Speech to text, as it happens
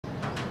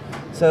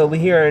So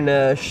we're here in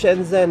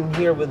Shenzhen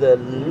here with a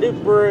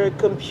Libre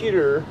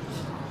Computer,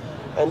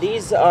 and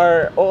these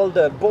are all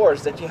the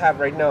boards that you have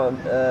right now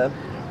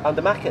on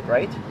the market,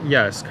 right?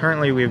 Yes,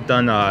 currently we've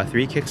done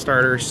 3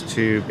 Kickstarters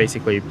to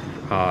basically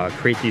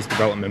create these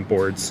development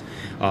boards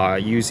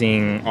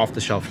using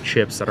off-the-shelf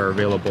chips that are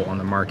available on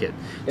the market.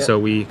 Yeah. So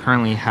we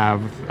currently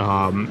have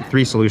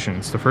 3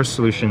 solutions. The first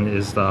solution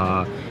is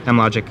the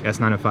M-Logic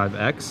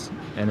S905X,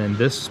 and then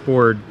this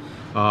board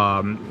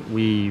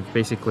we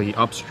basically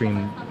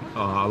upstreamed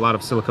a lot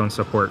of silicone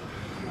support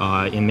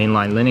in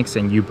mainline Linux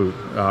and U-boot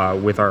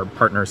with our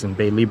partners in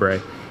Bay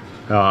Libre,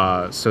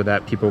 so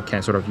that people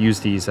can sort of use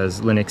these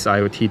as Linux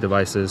IoT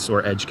devices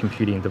or edge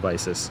computing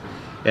devices.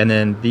 And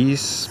then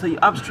these... So you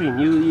upstream,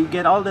 you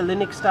get all the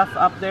Linux stuff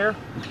up there?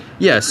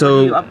 Yeah,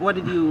 so... What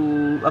did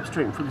you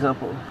upstream, for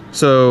example?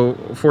 So,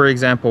 for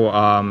example,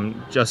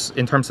 just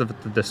in terms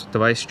of this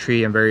device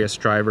tree and various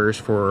drivers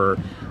for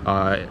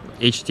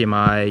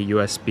HDMI,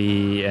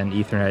 USB, and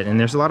Ethernet, and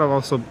there's a lot of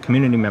also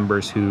community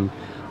members who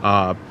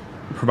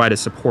provided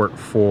support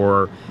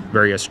for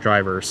various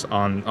drivers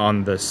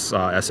on this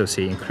SoC,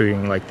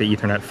 including like the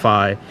Ethernet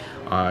PHY,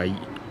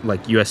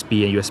 like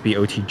USB and USB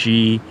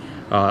OTG,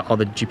 all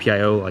the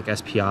GPIO like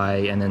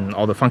SPI, and then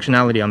all the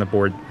functionality on the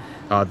board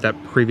that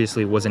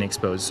previously wasn't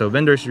exposed. So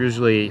vendors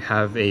usually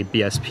have a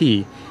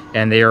BSP,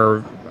 and they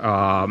are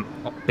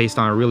based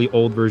on a really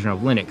old version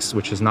of Linux,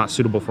 which is not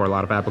suitable for a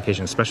lot of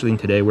applications, especially in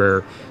today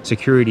where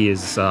security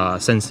is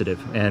sensitive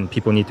and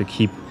people need to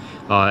keep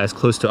as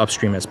close to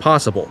upstream as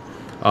possible.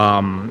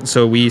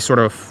 So we sort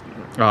of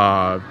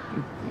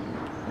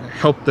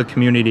help the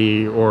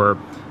community, or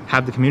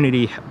have the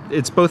community,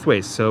 it's both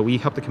ways. So we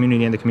help the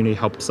community and the community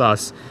helps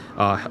us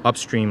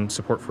upstream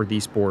support for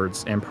these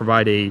boards and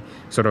provide a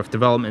sort of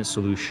development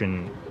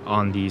solution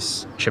on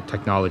these chip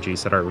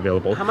technologies that are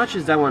available. How much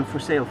is that one for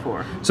sale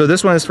for? So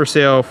this one is for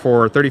sale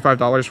for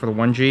 $35 for the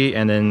 1G,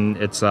 and then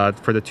it's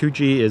for the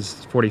 2G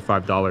is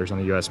 $45 on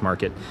the US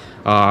market.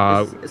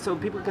 So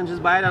people can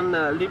just buy it on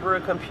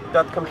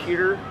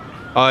Libre.computer?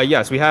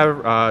 Yes, we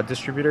have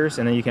distributors,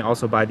 and then you can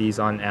also buy these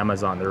on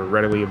Amazon. They're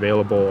readily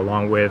available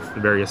along with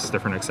various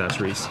different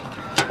accessories.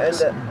 And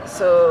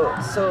so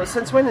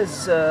since when is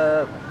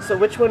so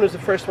which one was the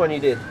first one you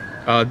did?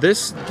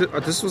 This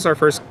was our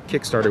first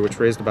Kickstarter, which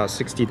raised about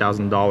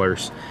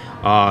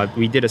 $60,000.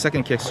 We did a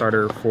second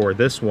Kickstarter for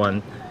this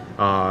one,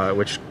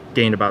 which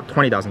gained about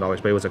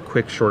 $20,000, but it was a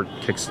quick, short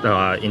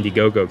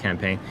Indiegogo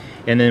campaign.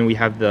 And then we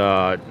have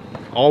the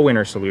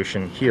all-winner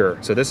solution here.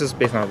 So this is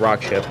based on a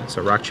ROC chip,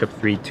 so ROC chip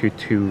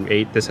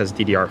 3228. This has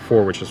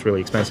DDR4, which is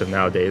really expensive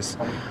nowadays.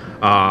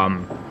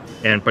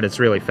 But it's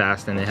really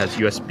fast, and it has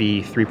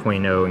USB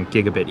 3.0 and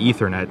gigabit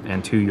Ethernet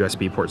and 2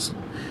 USB ports.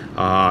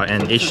 So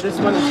this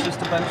one is just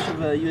a bunch of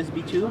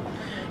USB 2?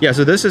 Yeah,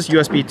 so this is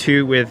USB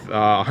 2 with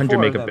 100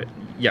 megabit.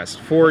 Yes,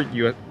 4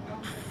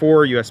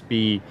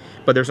 USB,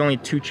 but there's only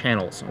 2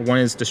 channels. One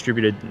is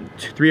distributed,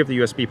 3 of the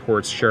USB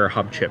ports share a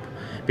hub chip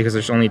because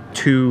there's only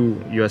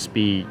 2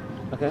 USB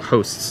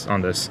hosts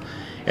on this.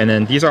 And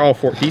then these are all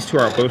these 2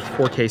 are both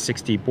 4K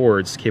 60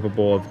 boards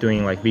capable of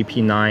doing like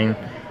VP9,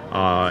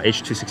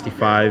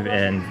 H.265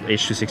 and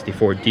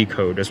H.264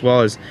 decode, as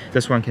well as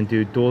this one can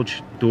do dual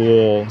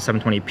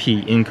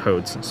 720p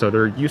encodes. So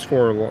they're used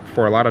for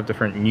a lot of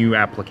different new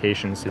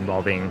applications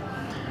involving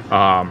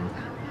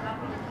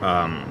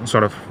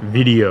sort of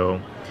video.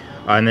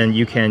 And then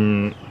you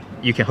can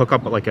hook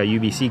up like a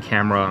UVC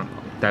camera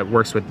that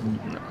works with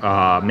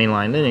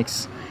mainline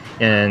Linux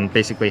and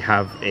basically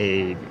have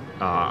a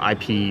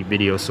IP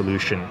video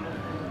solution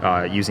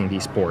using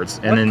these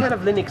boards. And what kind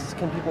of Linux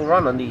can people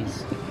run on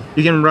these?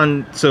 You can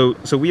run,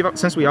 since we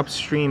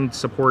upstreamed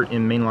support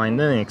in mainline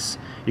Linux,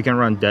 you can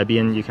run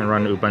Debian, you can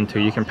run Ubuntu,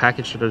 you can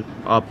package it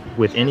up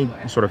with any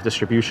sort of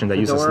distribution that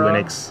uses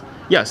Linux.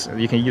 Yes,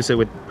 you can use it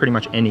with pretty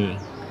much any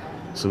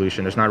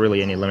solution. There's not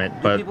really any limit.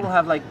 Do people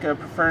have like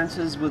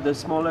preferences with the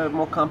smaller,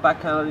 more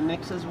compact kind of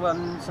Linuxes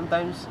one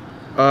sometimes?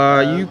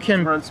 You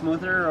can run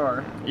smoother,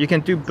 or you can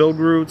do build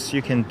routes.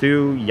 You can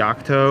do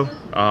Yocto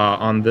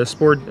on this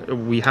board.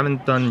 We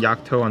haven't done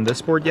Yocto on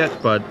this board yet,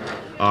 but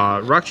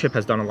ROC chip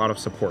has done a lot of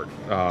support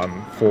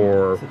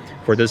for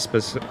this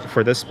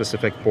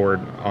specific board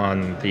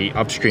on the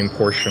upstream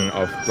portion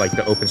of like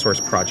the open source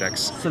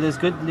projects. So there's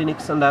good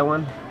Linux on that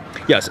one?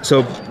 Yes.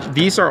 So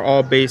these are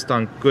all based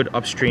on good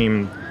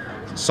upstream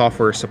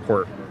software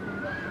support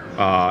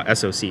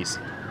SoCs.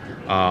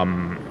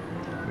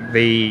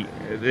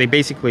 They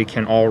basically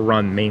can all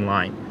run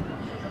mainline,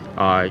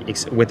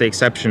 with the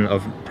exception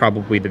of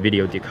probably the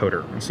video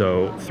decoder.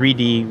 So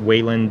 3D,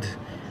 Wayland,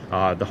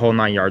 the whole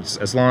 9 yards.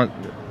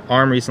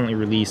 ARM recently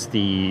released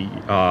the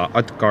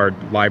UtGuard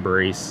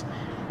libraries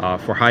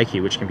for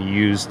HiKey, which can be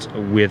used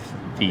with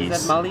these.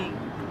 Is that Mali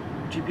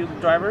GPU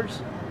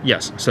drivers?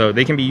 Yes, so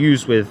they can be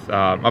used with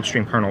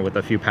upstream kernel with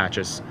a few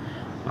patches.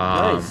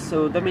 Nice.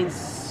 So that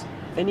means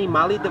any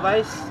Mali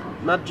device,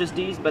 not just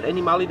these, but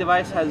any Mali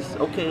device has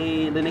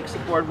okay Linux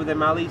support with the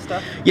Mali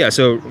stuff? Yeah,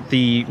 so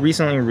the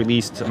recently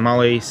released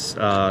Mali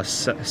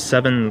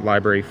 7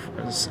 library,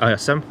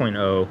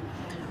 7.0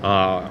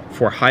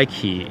 for high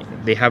key,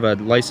 they have a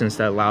license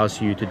that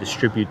allows you to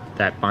distribute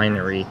that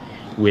binary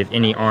with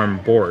any ARM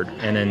board.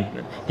 And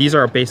then these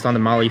are based on the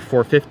Mali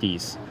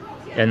 450s.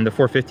 And the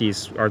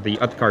 450s are the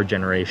UTCAR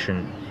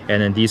generation.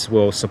 And then these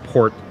will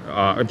support,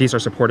 these are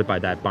supported by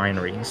that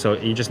binary. So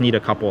you just need a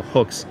couple of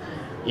hooks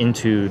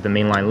into the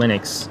mainline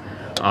Linux,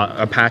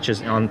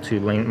 patches onto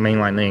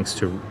mainline Linux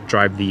to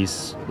drive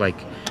these,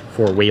 like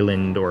for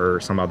Wayland or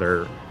some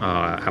other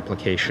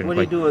application. What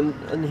are you doing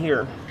in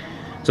here?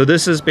 So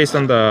this is based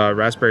on the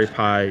Raspberry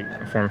Pi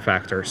form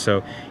factor.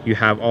 So you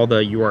have all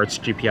the UARTs,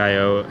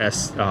 GPIO,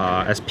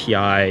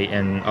 SPI,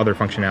 and other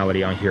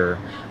functionality on here.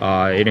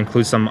 It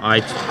includes some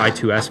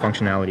I2S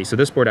functionality. So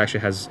this board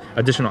actually has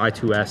additional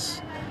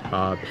I2S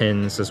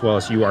pins as well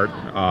as UART.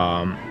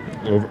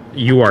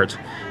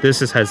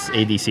 This has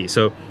ADC.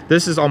 So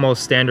this is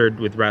almost standard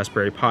with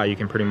Raspberry Pi. You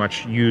can pretty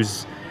much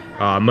use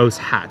most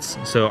hats.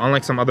 So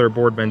unlike some other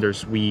board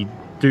vendors, we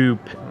do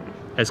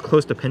as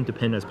close to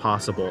pin as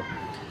possible.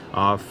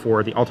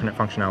 For the alternate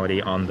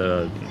functionality on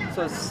the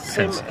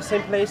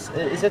same place.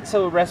 Is it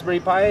so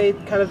Raspberry Pi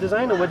kind of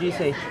design, or what do you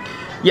say?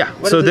 Yeah.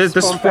 So this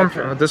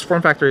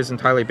form factor is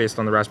entirely based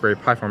on the Raspberry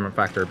Pi form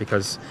factor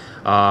because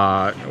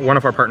one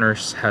of our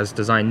partners has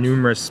designed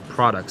numerous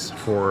products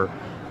for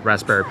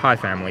Raspberry Pi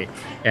family,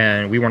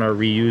 and we want to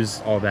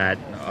reuse all that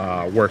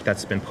work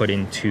that's been put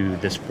into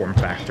this form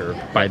factor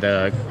by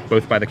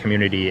both by the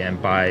community and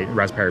by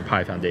Raspberry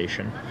Pi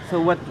Foundation. So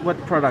what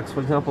products, for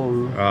example?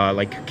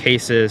 Like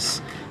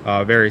cases,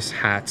 various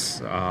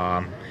hats,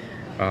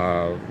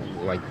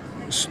 like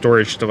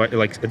storage device,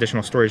 like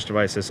additional storage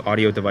devices,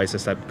 audio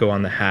devices that go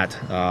on the hat.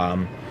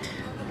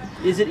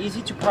 Is it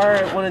easy to power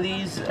one of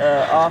these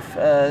off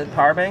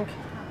power bank?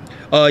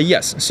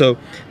 Yes, so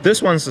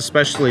this one's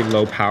especially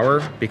low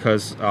power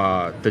because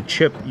the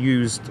chip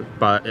used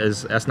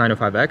is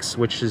S905X,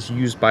 which is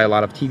used by a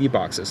lot of TV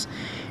boxes.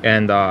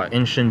 And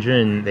in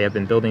Shenzhen, they have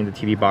been building the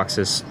TV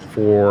boxes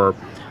for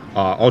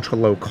ultra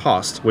low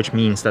cost, which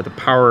means that the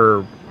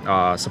power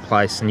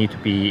supplies need to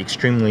be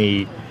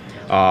extremely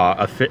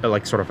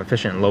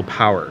efficient and low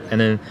power. And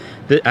then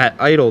at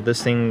idle,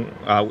 this thing,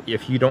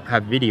 if you don't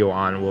have video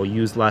on, will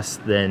use less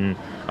than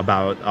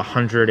about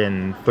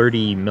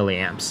 130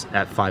 milliamps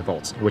at 5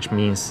 volts, which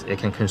means it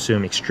can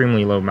consume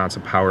extremely low amounts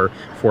of power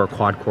for a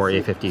quad-core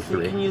A53. So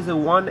you can use a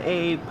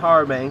 1A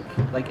power bank,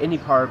 like any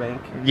power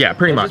bank. Yeah,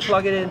 pretty much. Just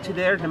plug it into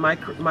there, the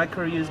micro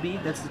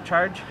USB, that's the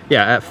charge?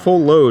 Yeah, at full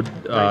load,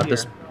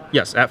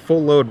 Yes, at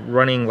full load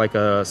running like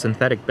a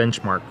synthetic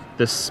benchmark,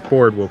 this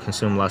board will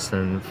consume less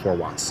than 4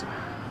 watts.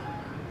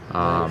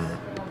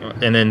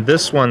 And then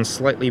this one's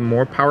slightly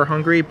more power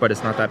hungry, but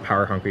it's not that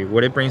power hungry.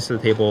 What it brings to the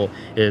table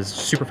is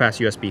super fast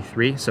USB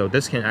 3, so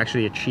this can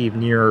actually achieve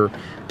near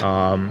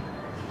the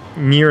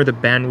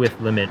bandwidth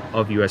limit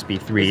of USB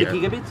 3. Is it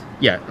gigabit?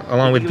 Yeah,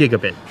 along with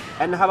gigabit.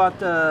 And how about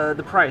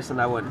the price on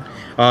that one?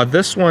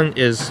 This one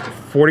is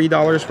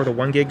 $40 for the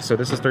 1 gig, so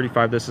this is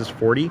 $35, this is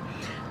 $40.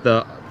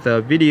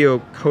 The video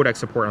codec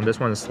support on this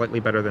one is slightly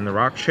better than the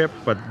Rock chip,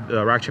 but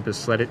the Rock chip is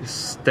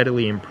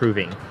steadily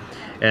improving.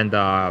 And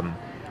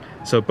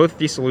so both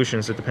these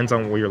solutions, it depends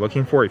on what you're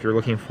looking for. If you're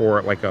looking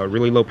for like a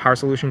really low power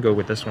solution, go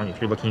with this one. If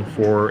you're looking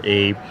for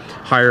a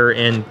higher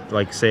end,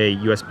 like say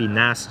USB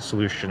NAS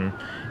solution,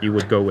 you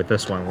would go with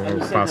this one. And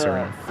you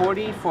said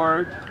 40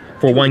 for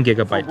 1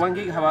 gigabyte. For 1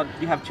 gig, how about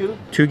you have 2?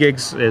 2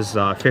 gigs is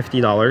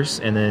 $50,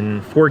 and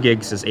then 4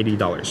 gigs is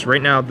 $80.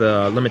 Right now,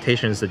 the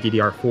limitation is the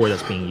DDR4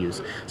 that's being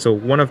used. So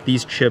one of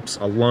these chips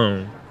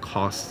alone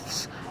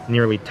costs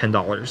nearly $10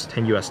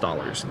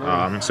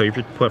 US. So if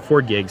you put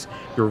 4 gigs,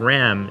 your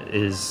RAM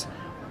is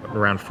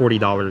around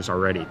 $40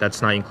 already.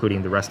 That's not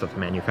including the rest of the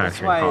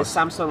manufacturing costs.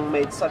 That's why Samsung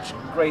made such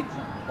great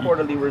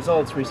quarterly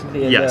results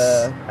recently. And,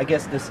 yes. I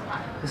guess this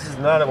is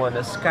another one,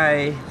 the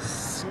Sky.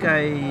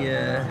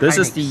 This Hynix.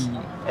 is the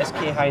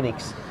SK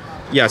Hynix.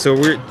 Yeah, so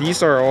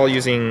these are all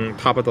using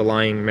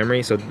top-of-the-line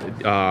memory. So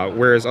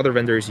whereas other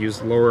vendors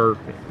use lower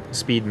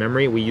speed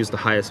memory, we use the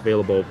highest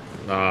available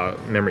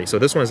memory. So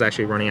this one is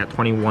actually running at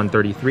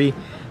 2133.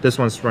 This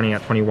one's running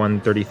at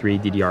 2133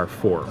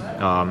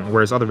 DDR4.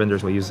 Whereas other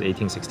vendors will use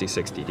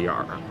 1866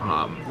 DDR.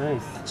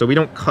 Nice. So we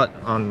don't cut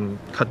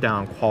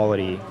down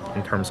quality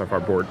in terms of our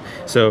board.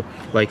 So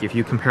like if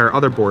you compare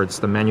other boards,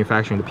 the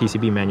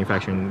PCB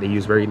manufacturing, they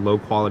use very low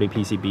quality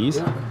PCBs.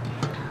 Yeah.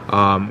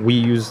 We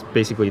use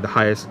basically the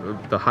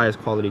highest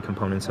quality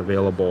components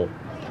available.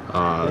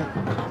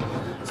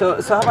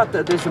 So how about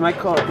there's a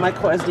micro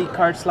SD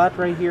card slot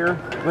right here.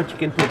 What you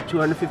can put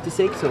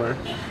 256 or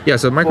yeah,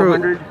 so micro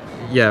 400?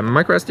 Yeah,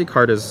 micro SD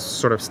card is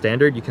sort of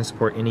standard. You can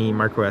support any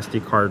micro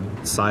SD card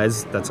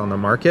size that's on the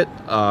market.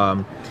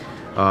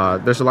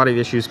 There's a lot of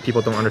issues.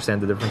 People don't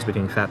understand the difference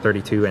between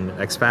FAT32 and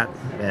exFAT,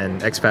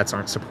 and exFATs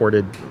aren't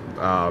supported.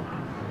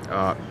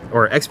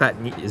 Or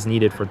exFAT is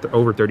needed for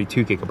over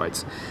 32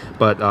 gigabytes,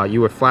 but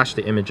you would flash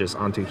the images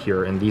onto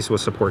here, and these will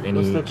support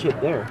any. What's that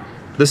chip there?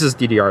 This is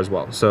DDR as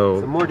well.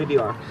 So more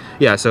DDR.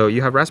 Yeah, so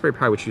you have Raspberry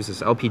Pi, which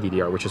uses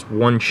LPDDR, which is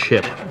one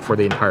chip for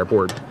the entire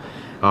board.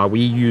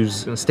 We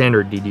use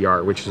standard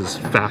DDR, which is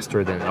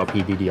faster than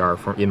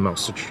LPDDR in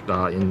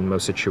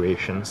most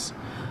situations.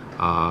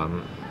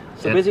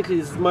 So basically,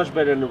 it's much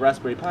better than the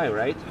Raspberry Pi,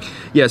 right?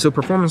 Yeah, so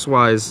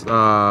performance-wise,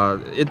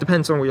 it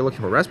depends on what you're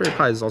looking for. Raspberry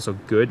Pi is also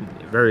good,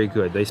 very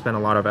good. They spend a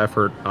lot of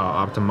effort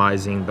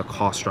optimizing the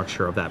cost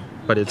structure of that,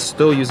 but it's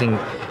still using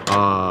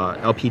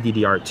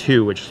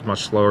LPDDR2, which is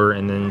much slower,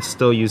 and then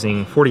still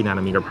using 40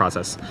 nanometer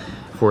process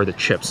for the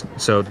chips.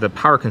 So the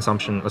power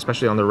consumption,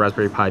 especially on the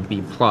Raspberry Pi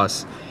B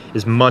Plus,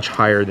 is much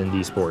higher than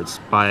these boards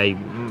by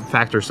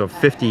factors of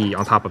 50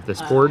 on top of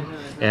this board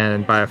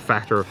and by a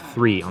factor of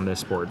 3 on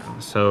this board.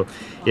 So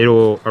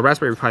a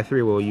Raspberry Pi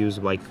 3 will use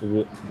like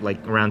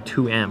around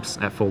 2 amps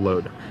at full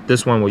load.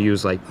 This one will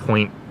use like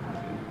like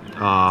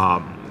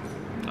I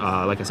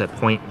said,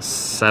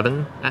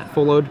 0.7 at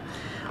full load.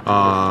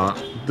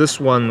 This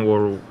one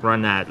will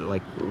run at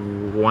like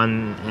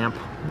 1 amp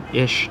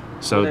ish.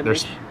 So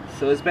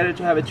so it's better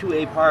to have a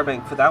 2A power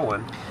bank for that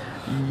one.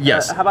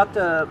 Yes. How about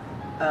the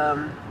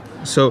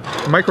So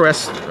micro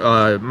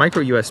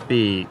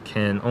USB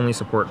can only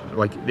support,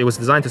 like, it was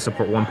designed to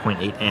support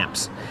 1.8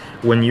 amps.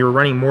 When you're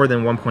running more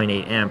than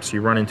 1.8 amps,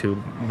 you run into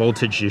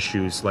voltage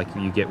issues like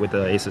you get with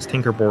the Asus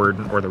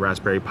Tinkerboard or the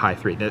Raspberry Pi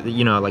 3.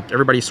 You know, like,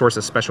 everybody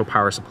sources special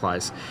power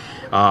supplies.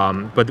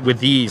 But with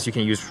these, you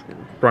can use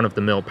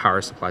run-of-the-mill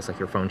power supplies like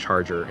your phone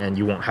charger, and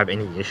you won't have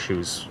any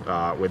issues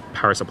with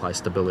power supply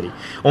stability.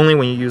 Only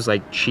when you use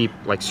like cheap,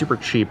 like super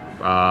cheap,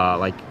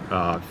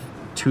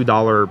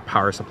 $2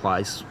 power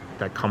supplies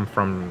that come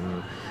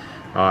from,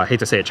 I hate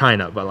to say it,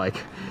 China, but like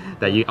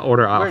that you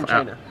order off. We're in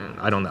China.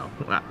 I don't know.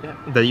 Yeah.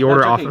 That you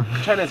order off.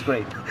 China's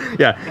great.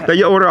 Yeah, that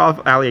you order off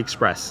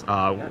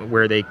AliExpress,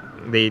 where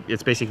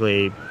it's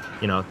basically,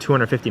 you know,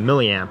 250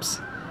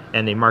 milliamps,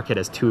 and they mark it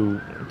as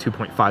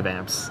 2.5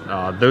 amps.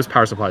 Those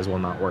power supplies will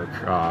not work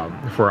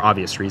for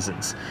obvious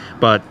reasons.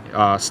 But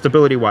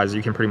stability-wise,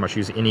 you can pretty much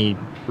use any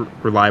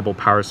reliable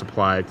power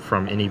supply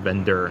from any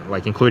vendor,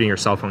 like including your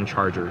cell phone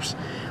chargers,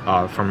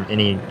 from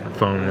any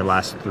phone in the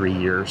last 3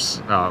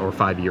 years or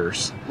 5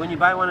 years. When you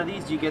buy one of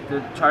these, do you get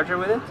the charger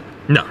with it?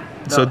 No.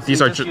 So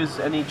these you are just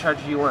use any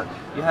charger you want.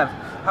 You have.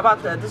 How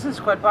about this is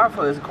quite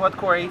powerful. It's a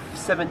quad-core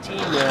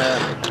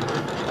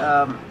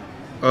A17.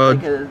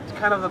 Like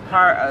kind of a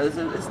power.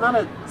 It's not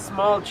a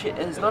small.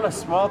 It's not a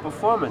small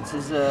performance.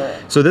 It's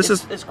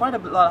quite a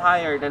lot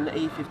higher than the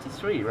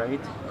A53,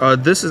 right?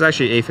 This is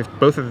actually A50.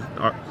 Both of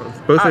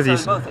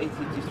these. Both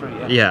A53.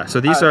 Yeah. Yeah.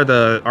 So these are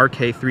the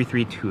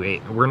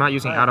RK3328. We're not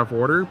using out of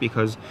order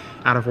because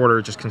out of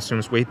order just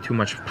consumes way too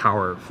much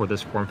power for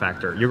this form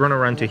factor. You're going to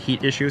run into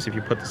heat issues if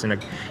you put this in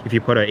if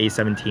you put an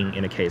A17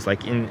 in a case.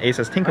 Like in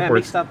Asus Tinkerboard. I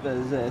mixed up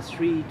the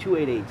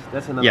 3288.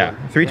 That's another. Yeah.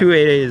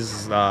 3288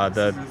 is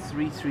the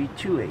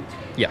 3328.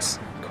 Yes,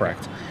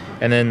 correct.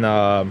 And then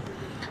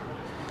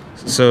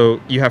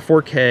so you have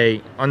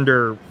 4K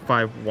under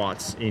 5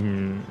 watts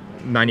in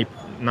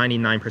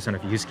 99%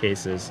 of use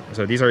cases.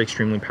 So these are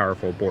extremely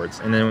powerful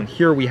boards. And then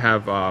here we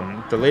have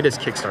the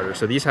latest Kickstarter.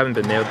 So these haven't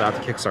been nailed out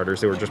to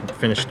Kickstarters. They were just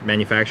finished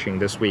manufacturing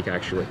this week,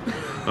 actually.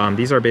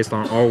 These are based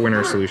on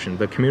All-Winner solution.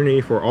 The community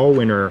for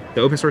All-Winner,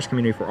 the open source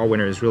community for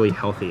All-Winner is really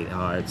healthy.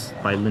 It's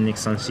by Linux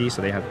Sunsi,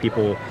 so they have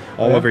people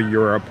all over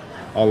Europe,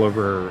 all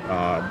over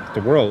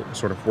the world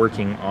sort of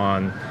working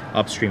on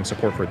upstream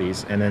support for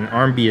these. And then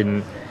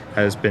Armbian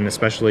has been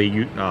especially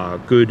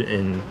good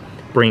in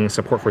bringing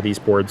support for these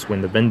boards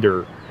when the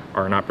vendor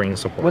are not bringing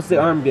support. What's the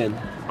Armbian?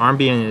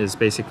 Armbian is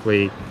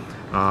basically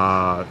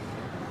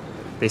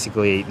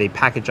they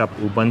package up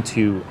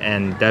Ubuntu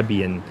and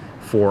Debian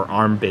for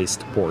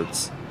ARM-based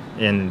boards.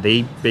 And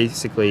they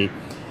basically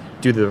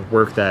do the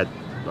work that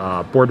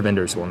board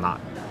vendors will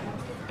not,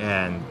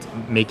 and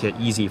make it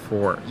easy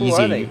for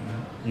user.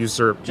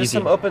 Just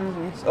some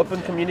open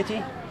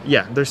community?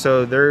 Yeah,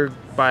 they're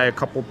by a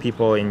couple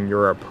people in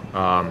Europe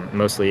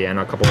mostly, and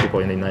a couple people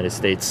in the United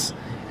States,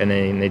 and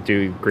then they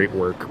do great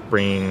work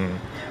bringing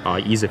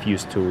ease of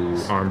use to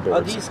ARM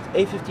boards. Are these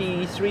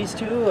A53s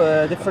too?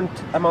 Different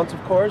amounts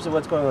of cores, or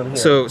what's going on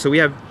here? So we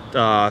have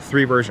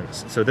 3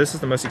 versions. So this is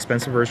the most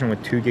expensive version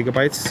with 2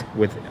 gigabytes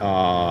with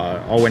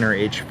All-Winner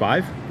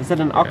H5. Is that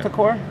an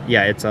octa-core?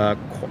 Yeah, it's a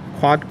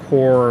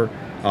quad-core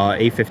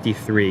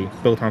A53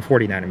 built on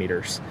 40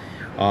 nanometers.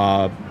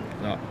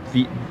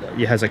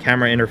 It has a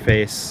camera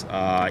interface.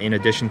 In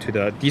addition to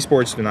these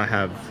boards do not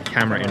have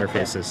camera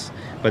interfaces,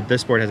 but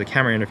this board has a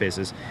camera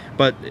interfaces.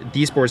 But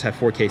these boards have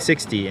 4K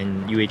 60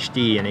 and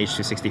UHD and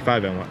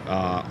H265 and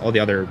all the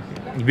other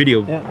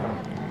video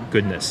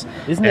goodness.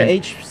 Isn't the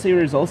H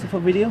series also for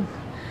video?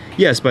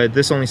 Yes, but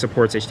this only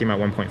supports HDMI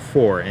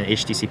 1.4 and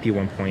HDCP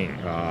 1.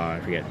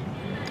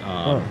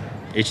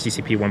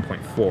 HDCP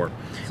 1.4,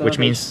 so which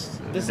means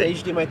this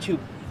is HDMI 2.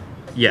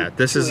 Yeah,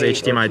 this is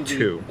HDMI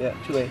 2. Yeah,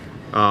 2A.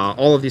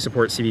 All of these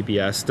support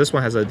CVBS. This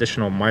one has an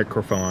additional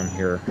microphone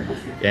here,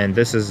 and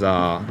this is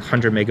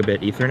 100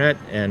 megabit Ethernet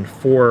and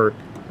 4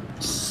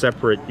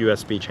 separate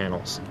USB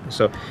channels.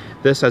 So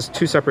this has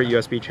 2 separate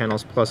USB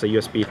channels plus a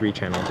USB 3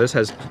 channel. This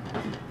has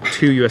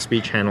 2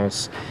 USB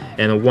channels,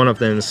 and one of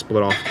them is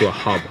split off to a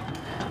hub.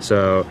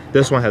 So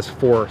this one has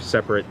 4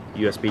 separate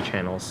USB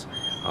channels.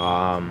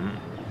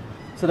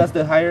 So that's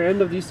the higher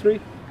end of these three?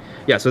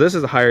 Yeah, so this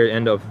is the higher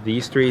end of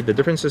these 3. The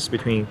differences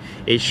between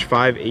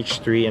H5,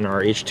 H3, and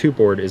our H2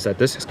 board is that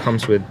this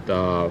comes with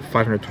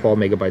 512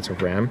 megabytes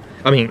of RAM.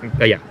 I mean,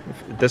 yeah,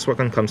 this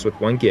one comes with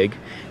 1 gig.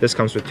 This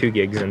comes with 2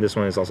 gigs, and this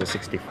one is also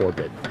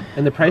 64-bit.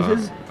 And the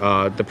prices?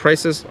 The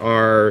prices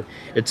are,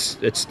 it's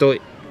still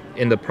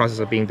in the process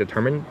of being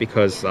determined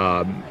because it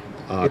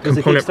was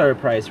a Kickstarter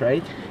price,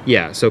 right?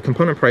 Yeah, so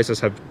component prices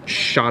have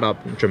shot up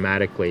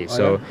dramatically.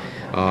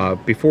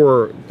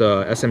 Before,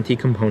 the SMT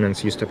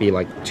components used to be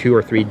like $2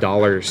 or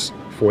 $3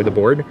 for the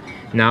board.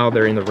 Now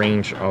they're in the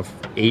range of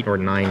 $8 or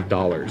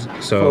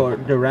 $9. So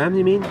for the RAM,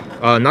 you mean?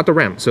 Not the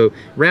RAM. So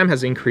RAM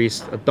has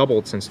increased,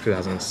 doubled since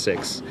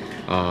 2006,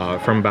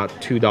 from about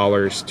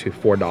 $2 to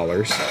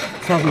 $4.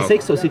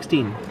 2006 or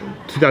 16?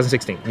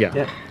 2016,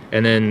 yeah.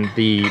 And then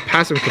the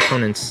passive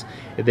components,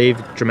 they've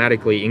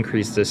dramatically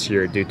increased this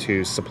year due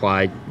to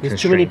supply constraints.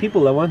 There's too many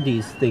people that want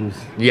these things.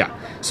 Yeah,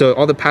 so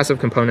all the passive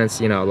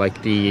components, you know,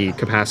 like the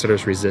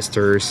capacitors,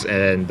 resistors,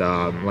 and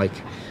like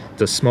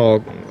the small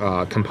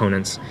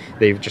components,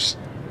 they've just,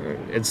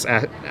 it's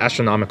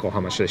astronomical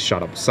how much they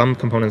shot up. Some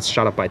components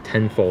shot up by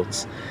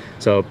 10-folds.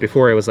 So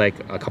before it was like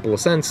a couple of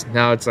cents,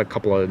 now it's a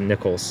couple of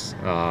nickels.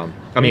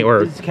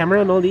 Is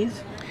camera on all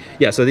these?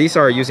 Yeah, so these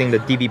are using the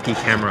DVP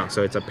camera,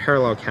 so it's a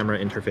parallel camera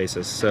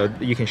interfaces. So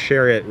you can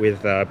share it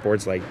with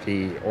boards like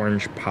the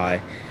Orange Pi.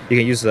 You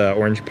can use the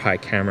Orange Pi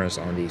cameras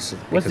on these.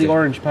 What's the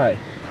Orange Pi?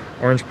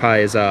 Orange Pi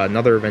is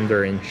another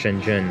vendor in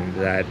Shenzhen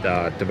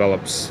that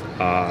develops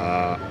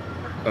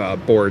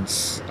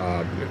boards,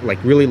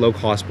 like really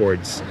low-cost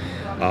boards,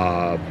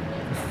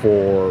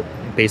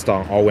 based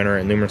on Allwinner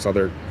and numerous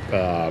other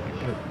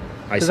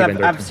IC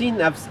vendors.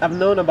 I've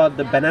known about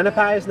the banana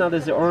pies. Now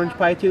there's the Orange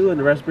Pi too, and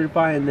the Raspberry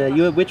Pi.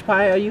 And which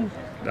Pi are you?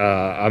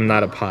 I'm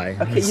not a Pi.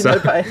 Okay, you're not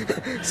a Pi.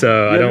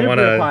 So I don't want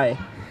to.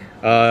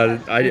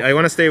 I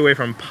want to stay away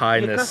from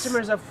Pi-ness. Your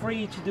customers are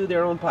free to do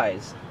their own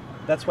pies.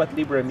 That's what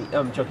Libre means.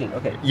 I'm joking.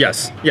 Okay.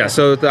 Yes. Yeah.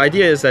 So the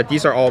idea is that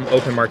these are all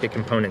open market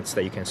components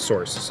that you can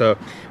source. So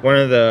one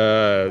of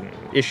the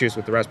issues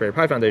with the Raspberry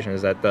Pi Foundation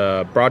is that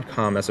the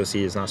Broadcom SoC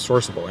is not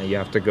sourceable, and you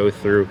have to go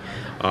through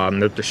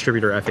the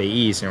distributor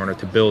FAEs in order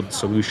to build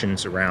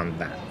solutions around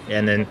that.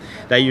 And then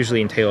that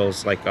usually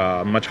entails like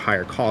much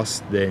higher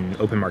cost than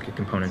open market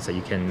components that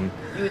you can.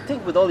 You would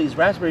think with all these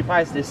Raspberry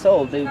Pis they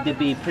sold, they'd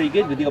be pretty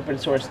good with the open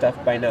source stuff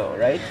by now,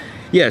 right?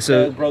 Yeah.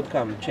 So the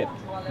Broadcom chip.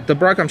 The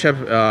Broadcom chip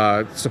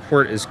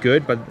support is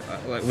good, but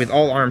with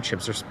all ARM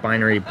chips, there's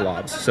binary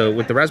blobs. So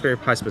with the Raspberry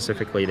Pi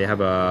specifically, they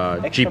have a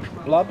extra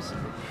blobs?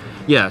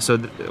 Yeah, so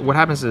what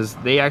happens is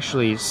they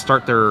actually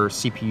start their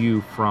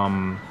CPU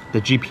from the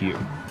GPU,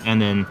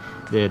 and then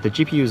the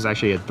GPU is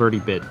actually a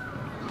 30-bit.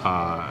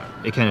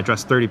 It can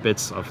address 30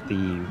 bits of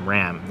the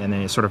RAM, and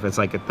then it's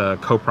like the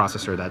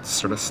coprocessor that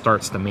sort of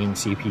starts the main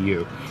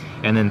CPU,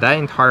 and then that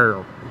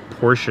entire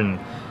portion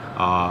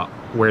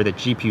where the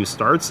GPU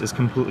starts is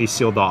completely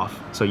sealed off,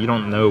 so you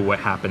don't know what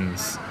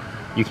happens.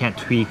 You can't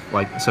tweak,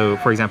 so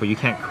for example, you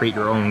can't create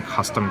your own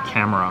custom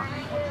camera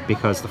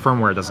because the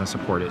firmware doesn't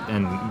support it,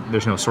 and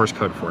there's no source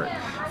code for it.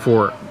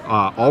 For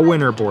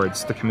Allwinner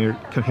boards, the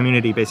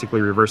community basically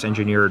reverse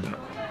engineered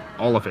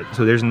all of it,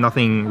 so there's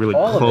nothing really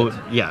close.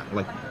 Yeah,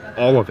 like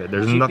all of it.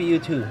 There's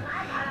GPU too.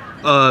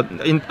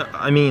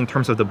 In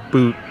terms of the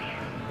boot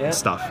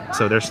stuff,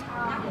 so there's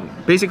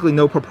basically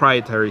no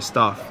proprietary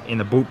stuff in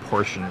the boot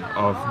portion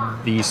of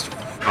these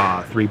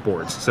 3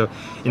 boards. So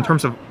in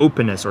terms of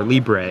openness, or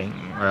Libre,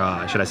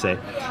 should I say,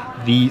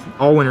 the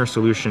Allwinner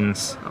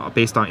solutions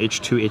based on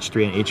H2,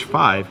 H3, and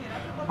H5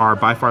 are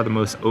by far the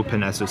most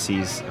open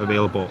SoCs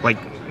available,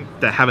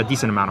 that have a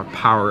decent amount of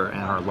power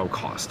and are low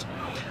cost.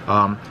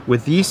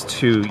 With these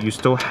 2, you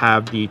still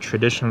have the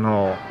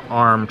traditional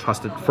ARM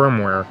trusted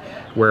firmware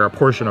where a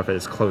portion of it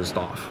is closed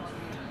off.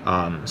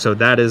 So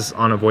that is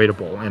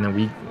unavoidable, and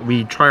then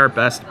we try our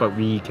best, but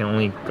we can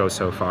only go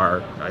so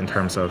far in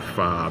terms of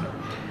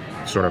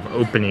sort of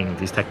opening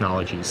these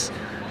technologies.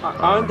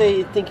 Aren't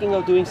they thinking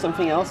of doing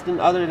something else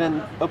other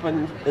than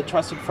open the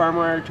trusted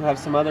firmware to have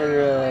some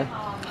other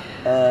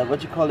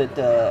what you call it,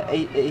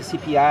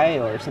 ACPI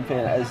or something?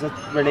 Is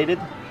that related?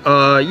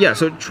 Yeah,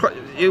 so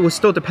it will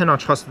still depend on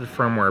trusted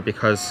firmware,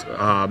 because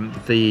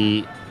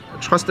the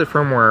trusted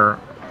firmware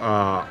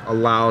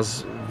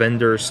allows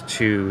vendors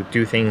to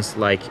do things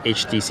like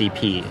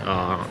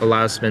HDCP,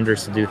 allows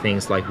vendors to do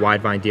things like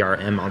wideband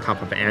DRM on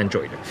top of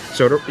Android.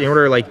 So in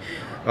order,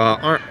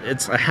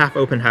 it's a half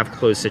open, half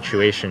closed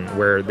situation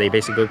where they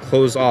basically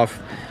close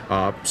off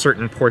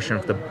certain portion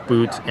of the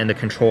boot and the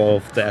control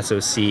of the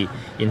SoC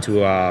into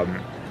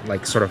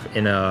sort of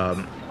in a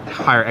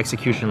higher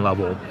execution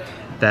level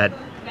that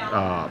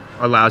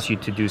allows you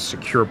to do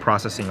secure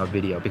processing of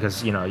video,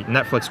 because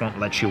Netflix won't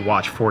let you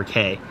watch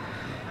 4K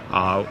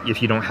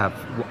if you don't have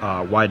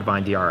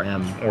wideband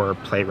DRM or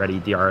play-ready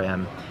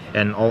DRM,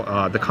 and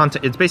all the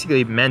content. It's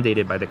basically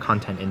mandated by the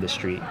content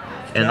industry,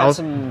 and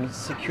also some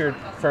secure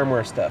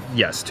firmware stuff.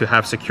 Yes, to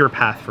have secure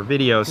path for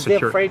video.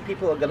 They're afraid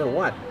people are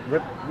gonna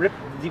rip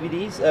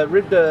DVDs,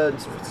 rip the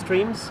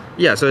streams.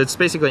 Yeah, so it's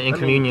basically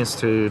inconvenience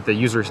to the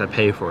users that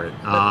pay for it.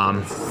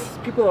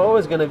 People are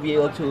always going to be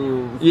able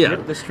to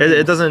rip the streams.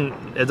 It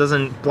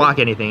doesn't block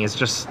anything. It's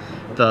just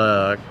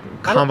the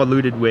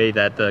convoluted way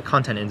that the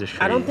content industry.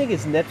 I don't think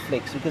it's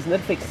Netflix, because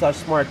Netflix are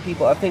smart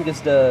people. I think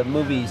it's the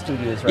movie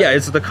studios, right? Yeah,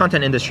 it's the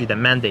content industry that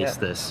mandates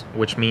this,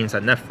 which means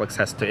that Netflix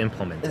has to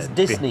implement it. It's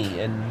Disney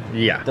and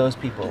those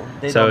people.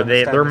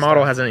 Their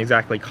model hasn't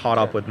exactly caught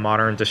up with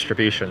modern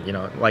distribution. You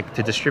know, like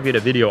to distribute a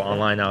video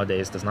online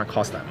nowadays does not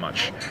cost that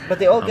much. But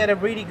they all get a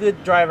really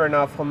good driver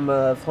now from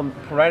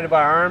provided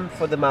by ARM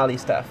for the Mali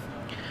stuff.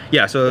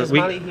 Yeah, so is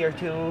Mali here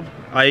too?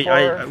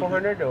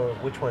 400 or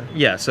which one?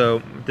 Yeah,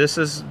 so this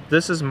is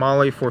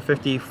Mali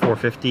 450,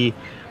 450,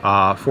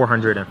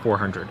 400, and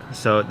 400.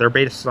 So they're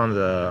based on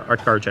the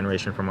art card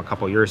generation from a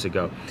couple years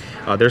ago.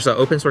 There's an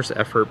open source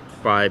effort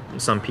by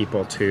some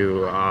people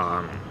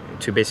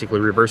to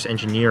basically reverse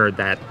engineer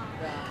that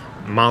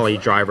Mali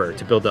driver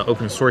to build the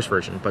open source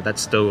version, but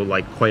that's still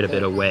like quite a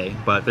bit away.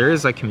 But there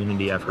is a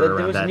community effort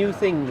around that. There was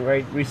a new thing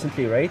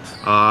recently, right?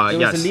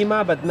 Yes. Was a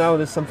Lima, but now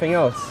there's something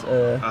else.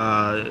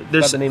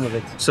 There's the name of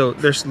it. So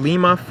there's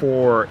Lima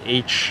for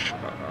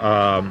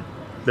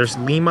there's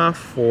Lima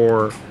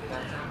for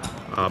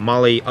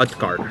Mali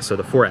Utgard, so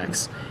the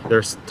 4X.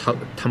 There's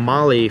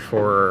Tamale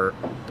or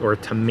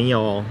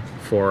Tamil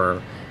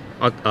for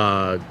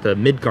the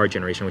Midgard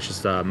generation, which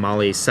is the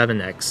Mali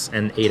 7X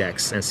and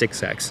 8X and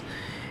 6X.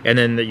 And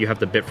then you have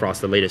the Bitfrost,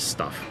 the latest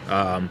stuff.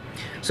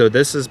 So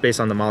this is based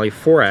on the Mali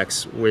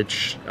 4X,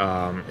 which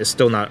is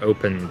still not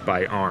open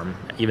by ARM,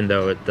 even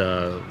though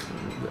the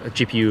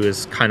GPU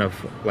is kind of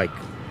like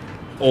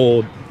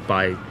old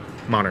by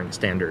modern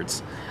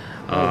standards.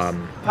 How's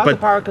the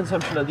power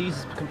consumption of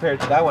these compared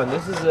to that one?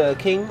 This is a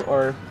king,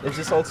 or is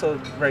this also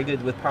very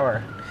good with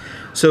power?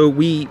 So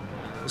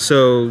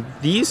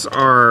these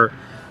are.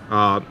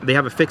 They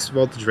have a fixed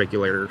voltage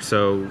regulator,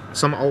 so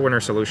some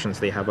Allwinner solutions,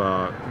 they have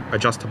a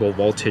adjustable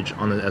voltage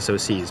on the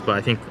SoCs, but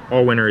I think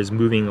Allwinner is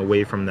moving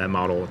away from that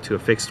model to a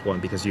fixed one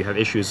because you have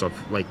issues of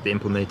like the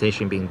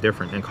implementation being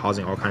different and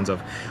causing all kinds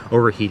of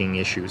overheating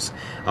issues.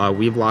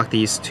 We've locked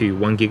these to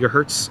 1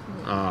 gigahertz,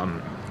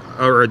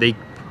 or they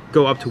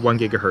go up to 1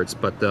 gigahertz,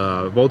 but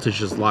the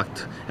voltage is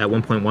locked at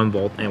 1.1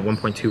 volt and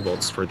 1.2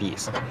 volts for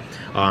these.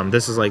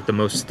 This is like the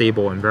most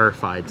stable and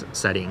verified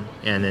setting,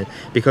 and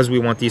because we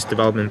want these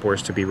development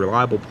boards to be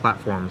reliable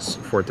platforms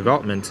for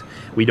development,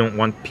 we don't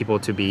want people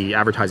to be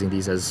advertising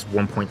these as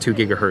 1.2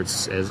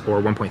 gigahertz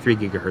or 1.3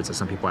 gigahertz as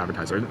some people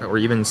advertise, or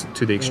even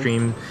to the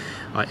extreme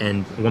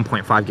and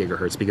 1.5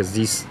 gigahertz, because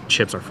these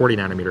chips are 40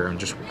 nanometer and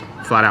just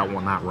flat out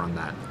will not run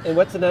that. And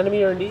what's the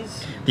nanometer in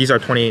these? These are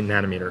 28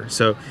 nanometer.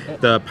 So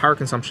the power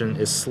consumption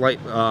is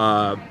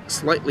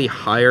slightly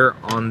higher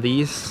on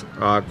these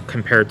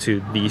compared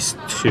to these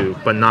two,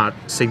 but not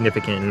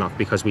significant enough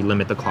because we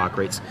limit the clock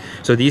rates.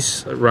 So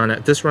these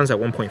this runs at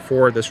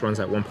 1.4, this runs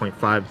at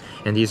 1.5,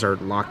 and these are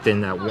locked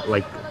in at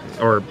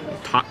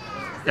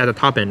at the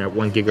top end at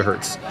 1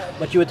 gigahertz.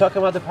 But you were talking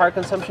about the power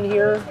consumption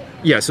here?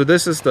 Yeah, so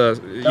this is the...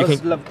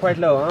 quite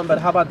low, huh? But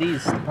how about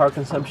these, the power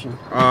consumption?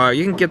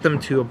 You can get them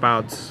to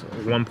about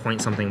 1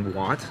 point something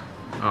watt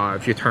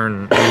if you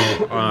turn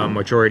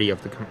majority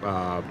of the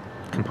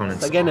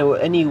components. So again,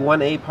 any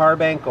 1A power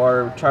bank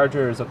or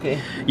charger is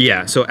okay?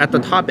 Yeah, so at the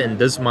top end,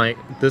 this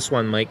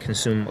one might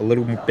consume a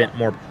little bit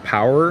more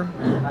power,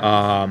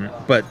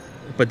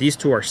 but these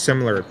two are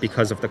similar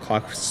because of the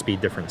clock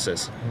speed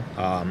differences.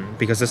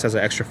 Because this has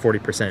an extra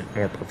 40%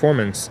 more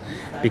performance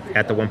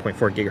at the 1.4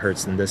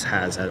 gigahertz than this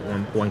has at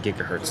 1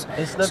 gigahertz.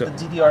 It's not the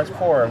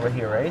DDR4 over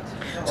here, right?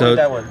 So or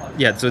that one?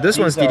 Yeah, so this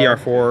one's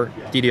DDR4,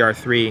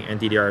 DDR3, and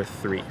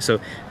DDR3.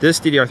 So this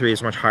DDR3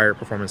 is much higher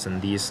performance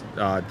than these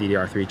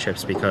DDR3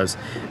 chips because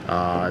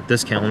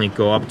this can only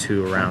go up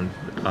to around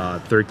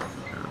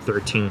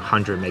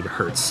 1300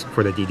 megahertz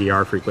for the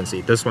DDR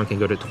frequency. This one can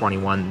go to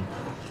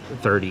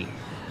 2130.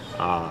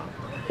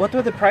 What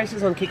were the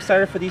prices on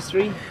Kickstarter for these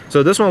three?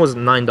 So this one was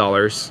 $9.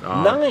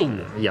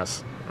 $9?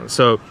 Yes.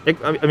 So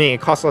it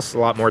costs us a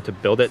lot more to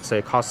build it. So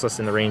it costs us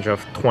in the range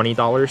of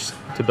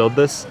 $20 to build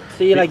this.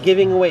 So you're like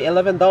giving away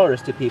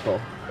 $11 to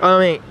people.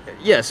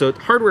 Yeah. So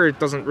hardware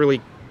doesn't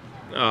really.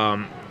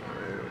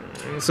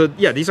 So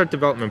yeah, these are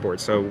development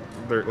boards. So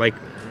they're like.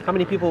 How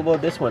many people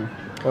bought this one?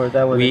 Or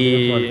that one?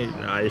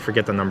 I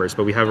forget the numbers,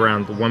 but we have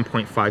around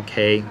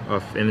 1.5K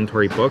of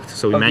inventory booked.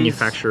 So we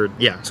manufactured.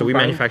 Yeah. So we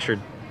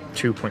manufactured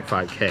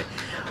 2.5K.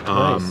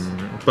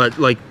 Nice. But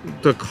like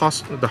the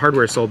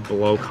hardware is sold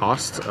below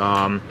cost.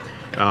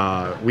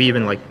 We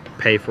even like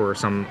pay for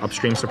some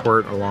upstream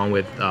support along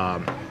with.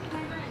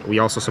 We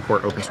also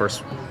support open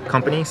source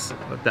companies.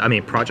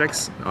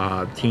 Projects,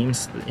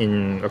 teams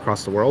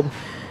across the world.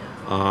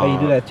 You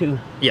do that too?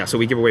 Yeah, so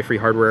we give away free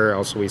hardware.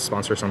 Also, we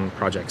sponsor some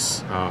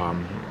projects,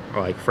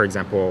 like for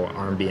example,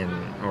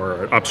 RMBN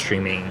or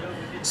upstreaming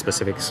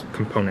specific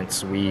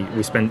components. We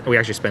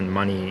actually spend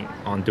money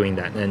on doing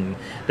that, and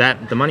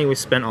the money we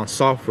spend on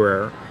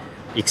software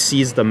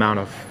exceeds the amount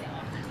of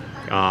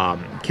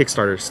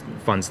Kickstarter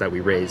funds that we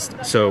raised.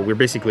 So we're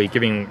basically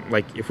giving,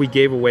 like, if we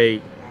gave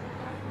away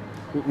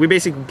we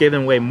basically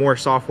given away more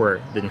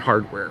software than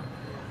hardware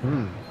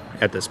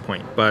at this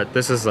point. But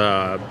this is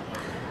a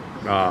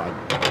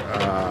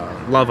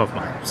love of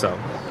mine. So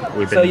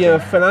So you're a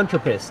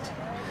philanthropist.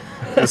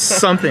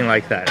 Something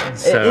like that.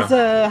 So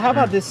How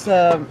about this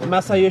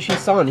Masayoshi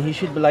Son? He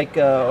should be like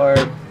or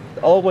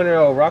All Winner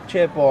or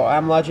Rockchip or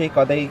Amlogic.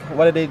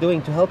 What are they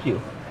doing to help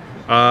you?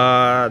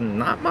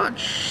 not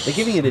much. They're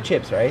giving you the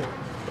chips, right?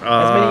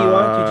 As many you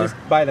want, you just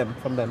buy them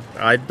from them.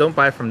 I don't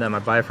buy from them. I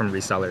buy from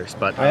resellers.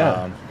 But Oh,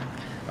 yeah.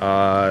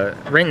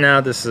 right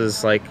now, this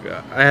is like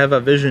I have a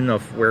vision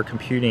of where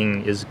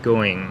computing is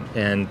going,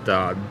 and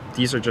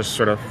these are just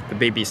sort of the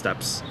baby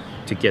steps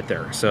to get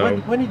there. So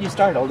When did you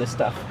start all this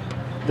stuff?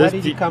 Why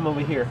did you come over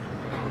here,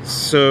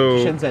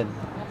 Shenzhen?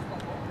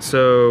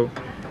 So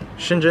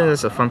Shenzhen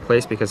is a fun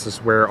place because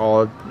it's where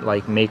all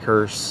like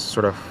makers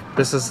sort of.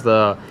 This is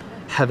the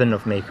heaven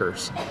of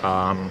makers.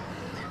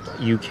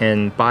 You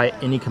can buy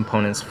any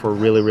components for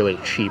really, really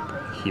cheap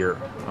here.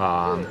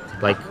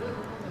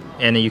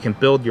 And you can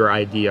build your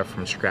idea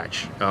from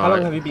scratch. How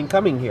long have you been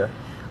coming here?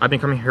 I've been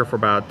coming here for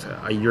about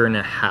a year and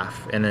a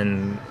half, and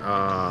then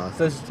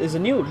So is it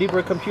new?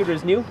 Libre Computer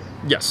is new?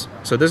 yes.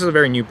 So this is a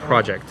very new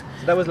project.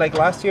 So that was like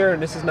last year,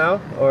 and this is now,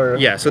 or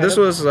Yeah. So this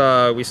kind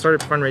was we started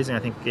fundraising I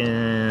think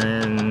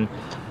in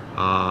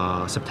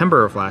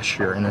September of last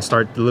year, and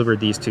then delivered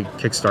these to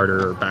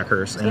Kickstarter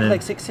backers. of? And then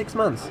Like 6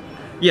 months.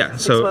 yeah.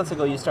 6 months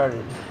ago you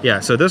started. Yeah,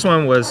 so this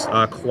one was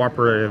a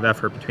cooperative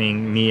effort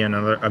between me and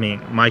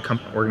my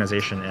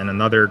organization and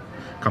another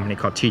company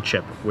called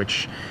T-Chip,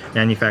 which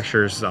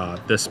manufactures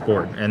this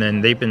board. And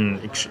then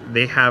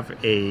they have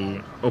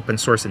a open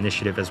source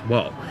initiative as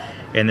well.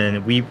 And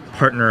then we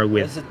partner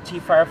with. It's the T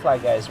Firefly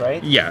guys,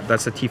 right? Yeah,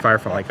 that's the T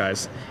Firefly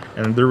guys,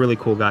 and they're really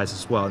cool guys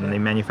as well. And they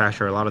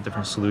manufacture a lot of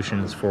different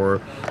solutions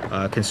for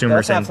They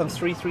consumers. also have some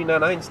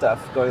 3399 stuff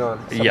going on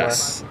somewhere.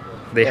 Yes,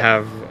 they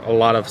have a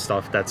lot of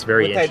stuff that's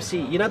very With Type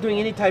interesting. C. You're not doing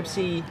any Type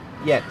C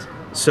yet.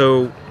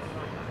 So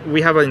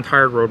we have an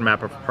entire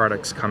roadmap of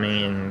products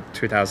coming in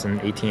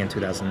 2018 and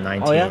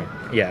 2019. Oh, yeah?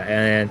 Yeah,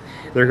 and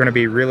they're going to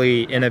be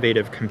really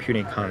innovative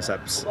computing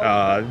concepts.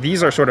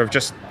 These are sort of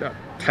just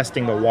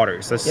testing the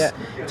waters. Yeah.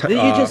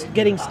 You're just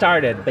getting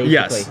started, basically.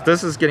 Yes,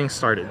 this is getting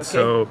started.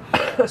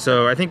 Okay.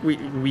 So I think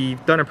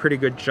we've done a pretty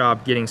good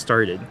job getting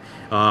started.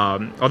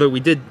 Although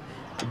the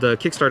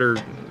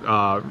Kickstarter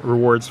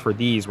rewards for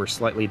these were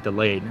slightly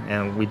delayed,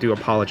 and we do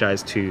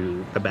apologize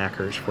to the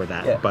backers for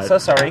that. Yeah. But So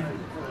sorry.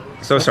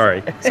 so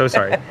sorry.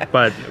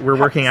 But we're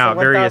working out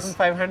various.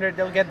 1,500,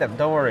 they'll get them.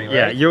 Don't worry.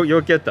 Yeah, Right? you'll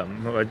get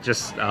them.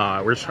 Just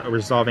we're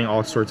resolving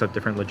all sorts of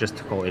different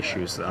logistical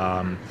issues,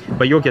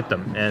 but you'll get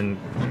them, and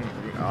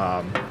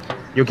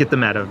you'll get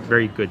them at a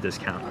very good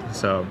discount.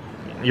 So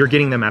you're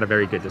getting them at a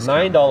very good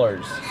discount.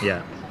 $9.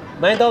 Yeah.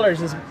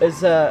 $9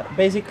 is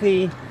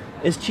basically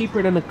is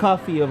cheaper than a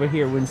coffee over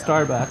here in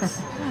Starbucks.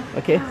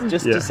 Okay,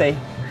 just Yeah. to say,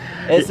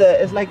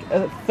 it's like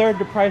a third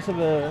the price of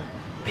a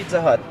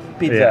Pizza Hut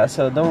pizza. Yeah.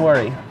 So don't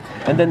worry.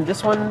 And then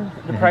this one,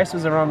 the price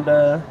was around.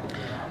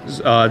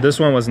 This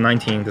one was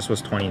 19. This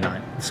was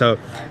 29. So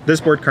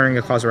this board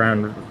currently costs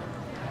around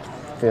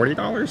 $40,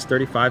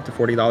 $35 to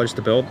 $40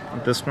 to build.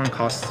 This one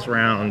costs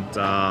around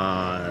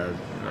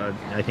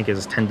I think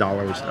it's $10.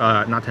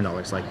 Not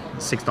 $10, like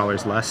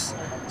 $6 less.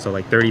 So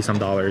like 30 some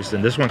dollars.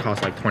 And this one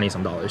costs like 20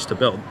 some dollars to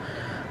build.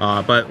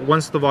 But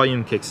once the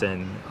volume kicks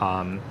in,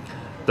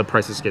 the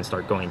prices can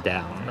start going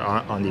down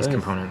on these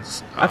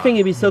components. I think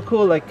it'd be so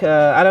cool. Like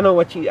I don't know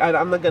what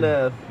I'm not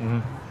gonna,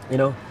 you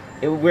know,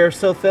 we're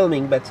still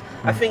filming, but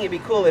I think it'd be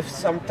cool if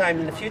sometime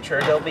in the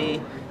future there'll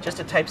be just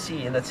a Type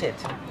C and that's it.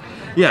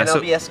 Yeah, And it'll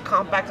so be as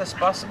compact as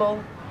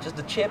possible, just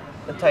the chip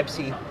and Type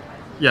C.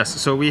 yes,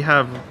 so we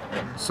have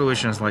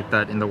solutions like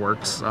that in the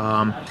works.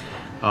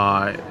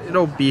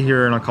 It'll be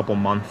here in a couple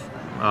months.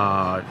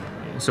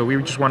 So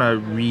we just want to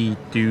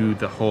redo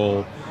the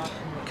whole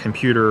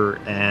computer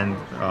and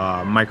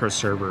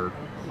microserver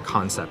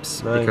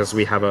concepts. Nice. Because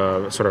we have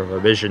a sort of a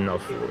vision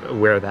of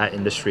where that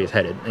industry is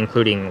headed,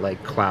 including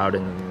like cloud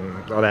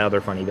and all that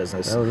other funny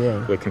business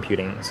with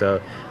computing.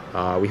 So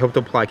we hope to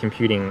apply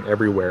computing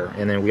everywhere,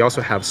 and then we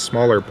also have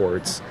smaller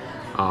boards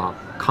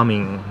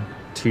coming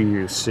to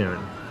you soon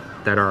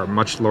that are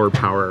much lower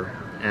power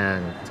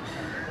and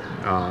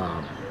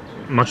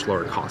much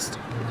lower cost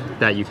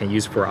that you can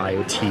use for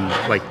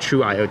IoT, like true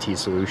IoT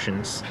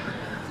solutions.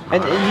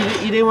 And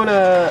you didn't want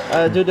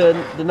to do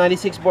the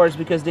 96 boards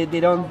because they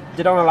don't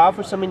allow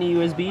for so many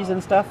USBs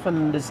and stuff,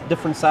 and this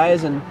different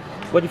size. And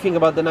what do you think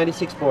about the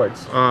 96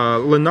 boards?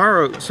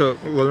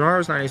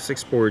 Lenoro's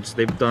 96 boards,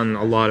 they've done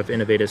a lot of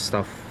innovative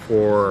stuff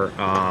for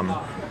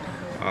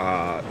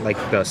like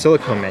the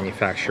silicone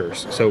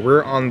manufacturers. So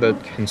we're on the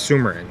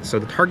consumer end. So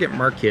the target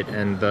market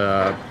and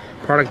the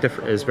product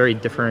is very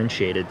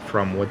differentiated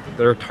from what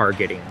they're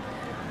targeting.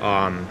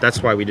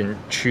 That's why we didn't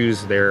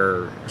choose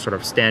their sort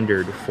of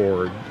standard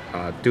for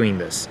doing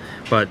this.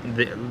 But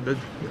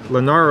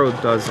Lenaro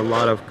does a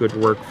lot of good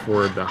work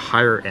for the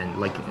higher end,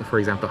 like for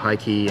example,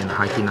 High-Key and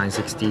High-Key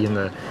 960 and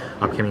the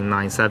upcoming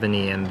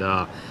 970 and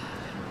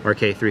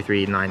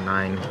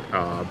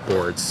RK3328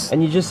 boards.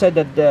 And you just said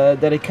that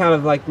that it kind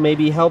of like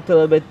maybe helped a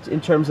little bit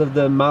in terms of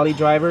the Mali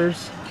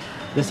drivers,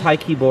 this high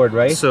keyboard,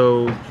 right?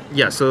 So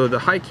yeah, so the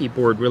high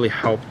keyboard really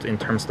helped in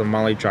terms of the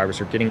Mali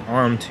drivers, or getting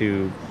ARM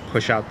to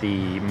push out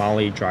the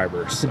Mali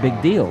drivers. It's a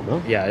big deal,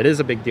 no? Yeah, it is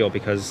a big deal,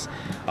 because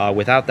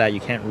without that you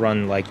can't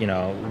run, like, you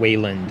know,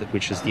 Wayland,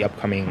 which is the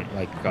upcoming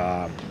like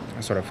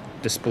sort of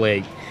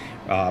display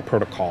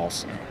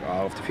protocols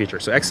of the future.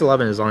 So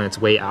X11 is on its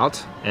way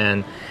out,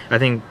 and I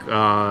think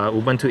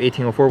Ubuntu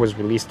 18.04 was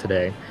released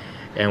today,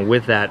 and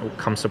with that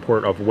comes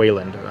support of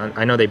Wayland.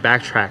 I know they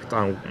backtracked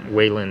on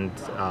Wayland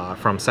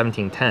from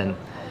 17.10,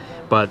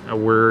 but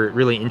we're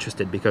really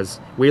interested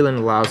because Wayland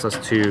allows us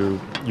to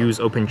use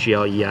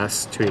OpenGL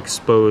ES to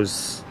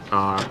expose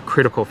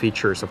critical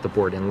features of the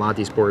board and allow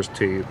these boards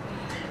to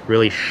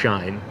really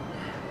shine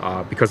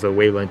because of the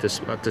Wayland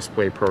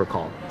display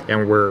protocol,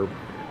 and we're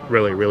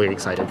really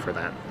excited for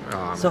that.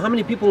 So how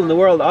many people in the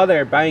world are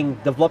there buying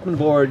development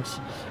boards,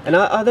 and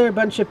are there a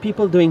bunch of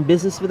people doing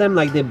business with them,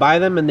 like they buy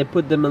them and they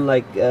put them in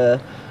like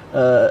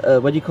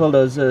what do you call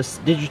those,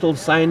 digital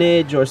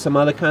signage or some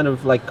other kind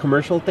of like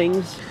commercial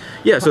things?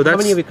 Yeah, so that's... How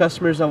many of your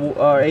customers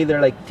are either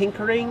like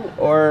tinkering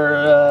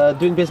or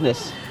doing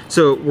business?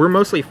 So we're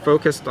mostly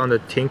focused on the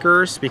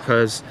tinkerers,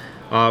 because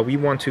we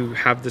want to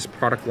have this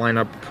product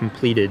lineup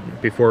completed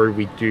before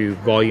we do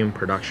volume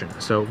production.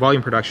 So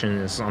volume production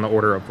is on the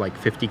order of like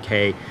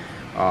 50K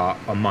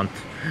a month.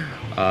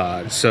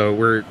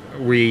 So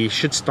we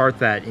should start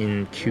that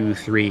in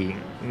Q3.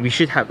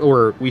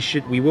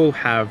 We will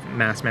have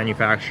mass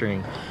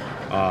manufacturing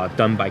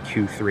done by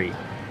Q3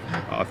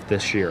 of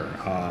this year,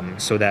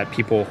 so that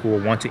people who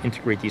will want to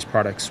integrate these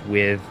products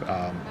with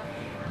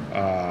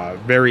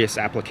various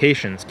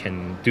applications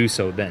can do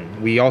so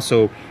then. We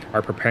also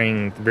are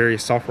preparing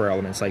various software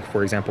elements, like,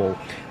 for example,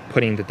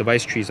 putting the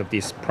device trees of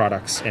these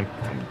products and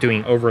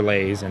doing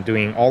overlays and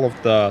doing all of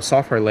the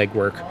software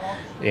legwork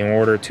in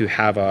order to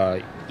have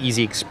a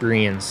easy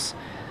experience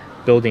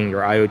building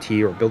your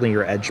IoT or building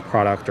your edge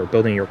product or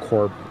building your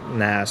core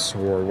NAS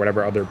or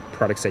whatever other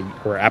products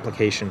or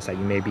applications that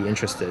you may be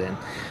interested in.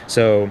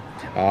 So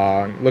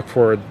look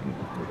for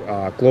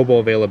global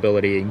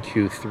availability in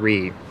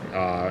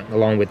Q3,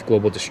 along with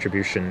global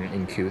distribution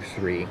in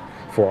Q3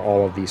 for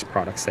all of these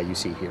products that you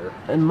see here.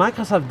 And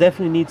Microsoft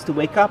definitely needs to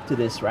wake up to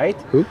this, right?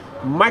 Who?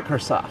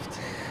 Microsoft.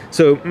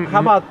 So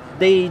how about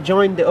they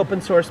join the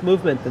open source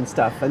movement and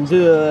stuff, and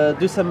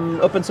do some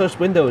open source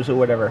Windows or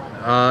whatever?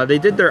 They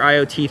did their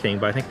IoT thing,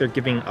 but I think they're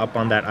giving up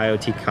on that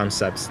IoT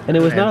concepts. And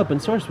it was not open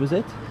source, was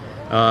it?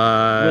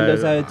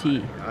 Windows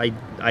IoT.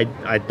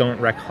 I don't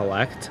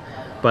recollect,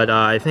 but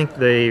I think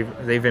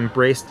they've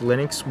embraced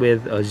Linux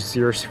with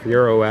Azure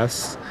Sphere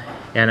OS.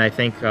 And I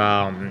think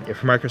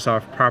if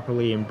Microsoft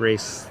properly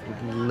embraced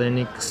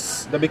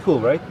Linux... That'd be cool,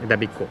 right? That'd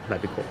be cool.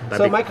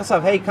 So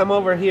Microsoft, hey, come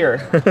over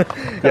here.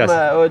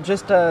 Yes. Or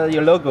just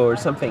your logo or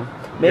something.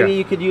 Maybe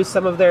you could use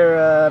some of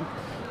their,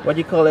 what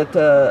do you call it,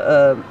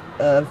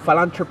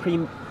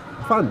 philanthropy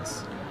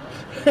funds.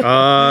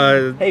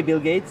 Hey, Bill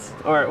Gates.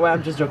 Or, well,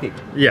 I'm just joking.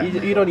 Yeah.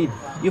 You don't need...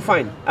 You're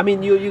fine. I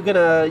mean, you're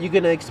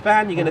gonna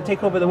expand. You're gonna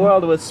take over the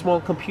world with small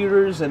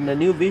computers and a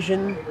new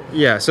vision.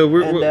 Yeah. So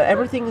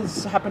everything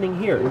is happening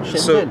here in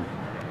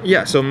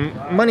Shenzhen. So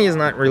money is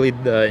not really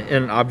the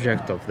end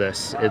object of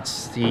this.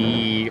 It's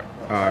the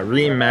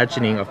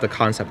reimagining of the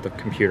concept of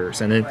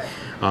computers. And then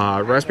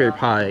Raspberry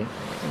Pi,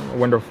 a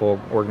wonderful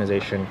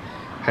organization,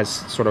 has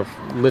sort of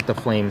lit the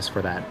flames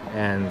for that.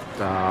 And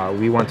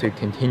we want to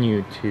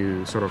continue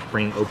to sort of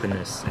bring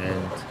openness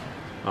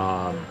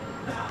and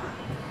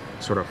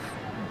sort of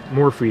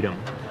more freedom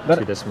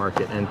to this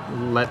market and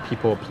let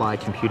people apply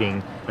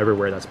computing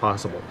everywhere that's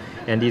possible.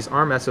 And these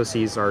ARM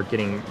SoCs are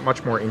getting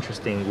much more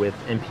interesting with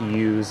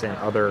NPUs and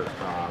other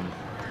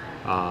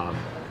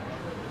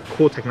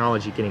cool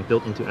technology getting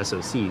built into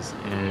SoCs.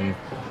 And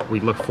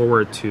we look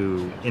forward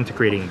to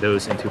integrating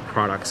those into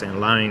products and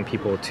allowing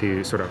people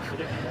to sort of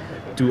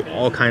do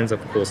all kinds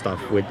of cool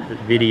stuff with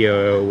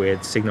video,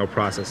 with signal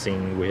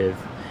processing, with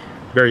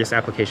various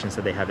applications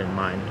that they have in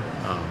mind.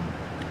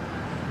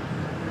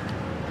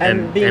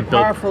 And being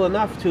powerful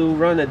enough to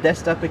run a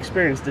desktop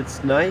experience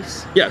that's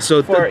nice. Yeah,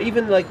 so for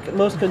even like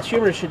most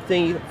consumers should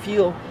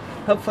feel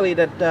hopefully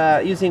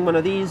that using one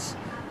of these,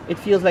 it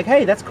feels like,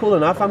 hey, that's cool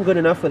enough. I'm good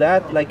enough with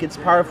that. Like, it's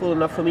powerful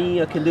enough for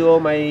me. I can do all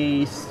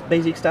my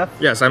basic stuff.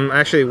 Yes, I'm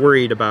actually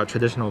worried about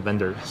traditional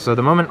vendors. So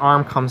the moment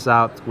ARM comes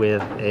out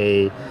with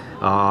a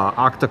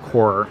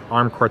octa-core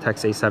ARM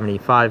Cortex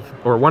A75,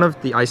 or one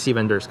of the IC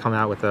vendors come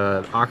out with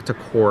a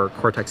octa-core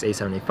Cortex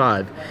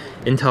A75,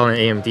 Intel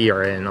and AMD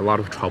are in a lot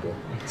of trouble.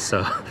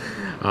 So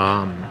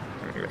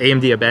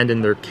AMD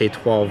abandoned their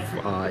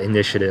K12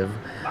 initiative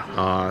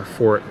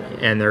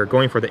and they're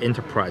going for the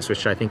enterprise,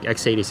 which I think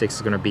x86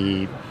 is going to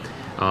be,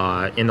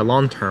 in the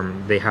long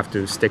term, they have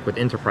to stick with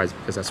enterprise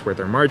because that's where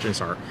their margins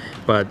are.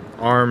 But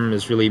ARM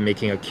is really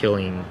making a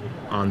killing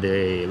on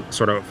the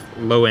sort of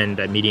low-end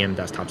and medium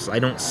desktops. I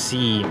don't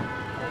see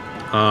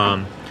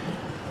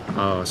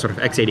sort of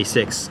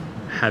x86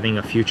 having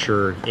a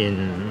future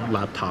in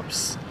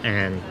laptops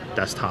and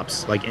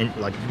desktops, like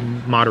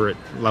moderate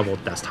level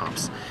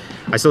desktops.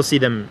 I still see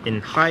them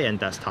in high-end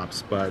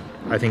desktops, but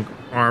I think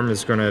ARM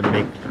is going to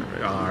make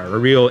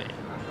real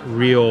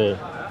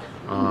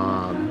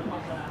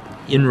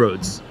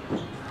inroads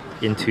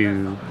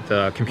into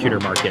the computer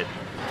market.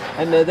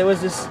 And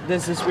there's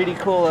this really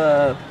cool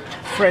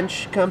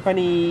French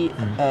company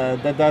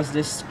that does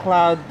this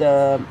cloud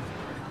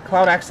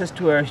access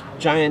to a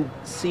giant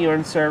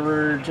Xeon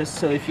server. Just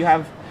so if you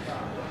have,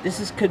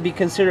 could be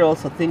considered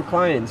also thin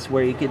clients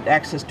where you get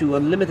access to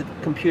unlimited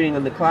computing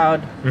on the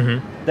cloud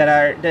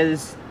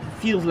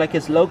feels like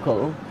it's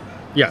local.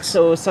 Yes.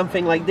 So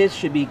something like this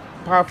should be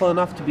powerful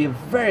enough to be a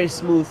very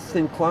smooth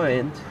thin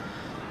client.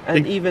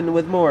 And even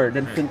with more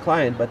than thin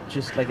client, but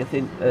just like a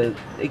thin,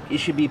 it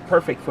should be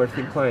perfect for a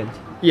thin client.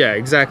 Yeah,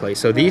 exactly.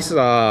 So these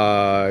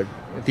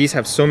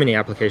have so many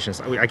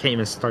applications. I can't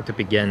even start to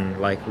begin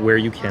like where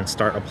you can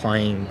start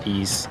applying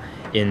these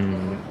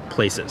in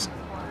places.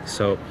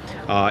 So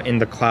in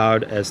the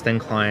cloud, as thin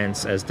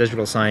clients, as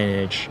digital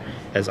signage,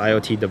 as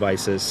IoT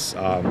devices,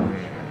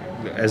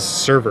 as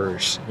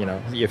servers. You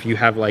know, if you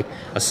have like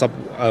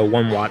a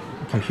 1 watt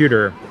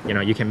computer, you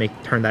know, you can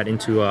turn that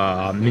into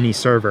a mini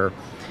server.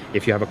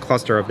 If you have a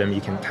cluster of them,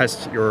 you can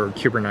test your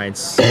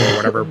Kubernetes or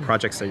whatever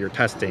projects that you're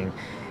testing,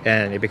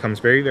 and it becomes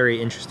very,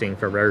 very interesting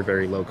for very,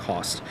 very low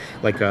cost.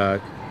 Like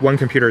one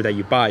computer that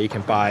you buy, you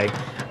can buy,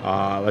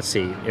 let's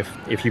see,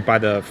 if you buy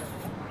the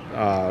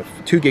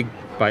 2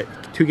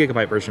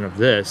 gigabyte version of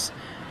this,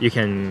 you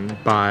can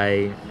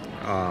buy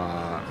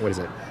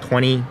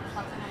 20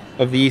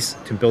 of these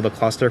to build a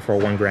cluster for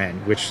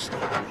 $1,000, which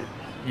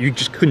you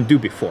just couldn't do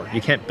before.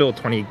 You can't build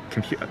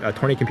a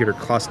 20 computer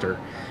cluster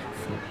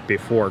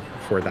before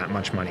for that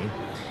much money.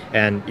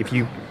 And if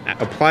you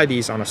apply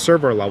these on a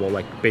server level,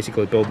 like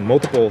basically build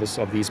multiples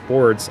of these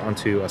boards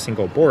onto a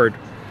single board,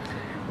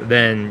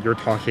 then you're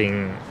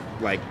talking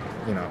like,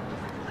 you know,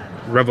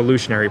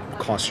 revolutionary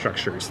cost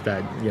structures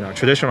that, you know,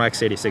 traditional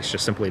x86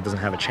 just simply doesn't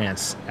have a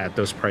chance at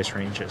those price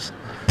ranges.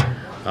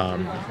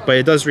 But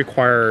it does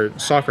require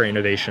software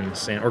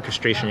innovations and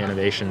orchestration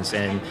innovations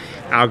and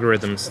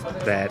algorithms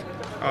that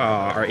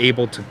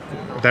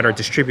are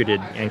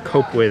distributed and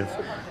cope with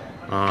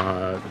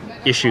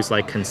issues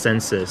like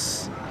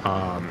consensus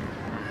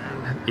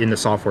in the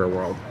software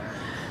world.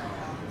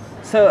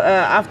 So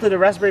after the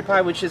Raspberry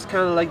Pi, which is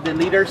kind of like the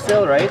leader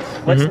still, right?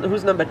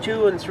 Who's number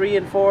 2 and 3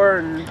 and 4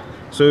 and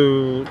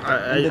so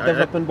the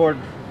development board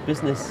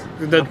business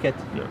market?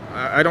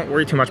 I don't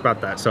worry too much about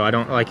that. So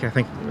I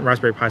think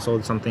Raspberry Pi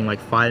sold something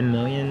like 5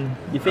 million.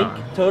 You think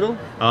total?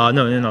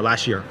 No,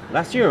 last year.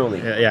 Last year only.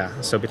 Yeah.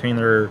 So between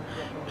their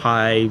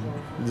Pi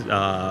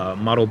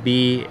Model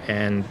B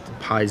and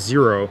Pi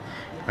Zero,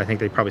 I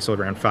think they probably sold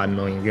around 5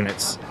 million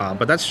units.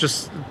 But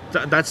that's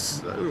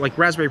like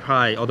Raspberry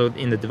Pi, although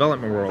in the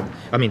development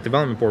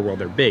board world,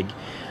 they're big.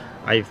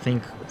 I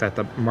think that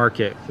the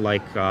market,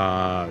 like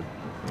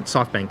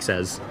SoftBank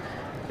says,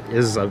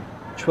 is a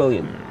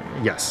trillion.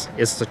 Yes,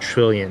 it's a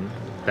trillion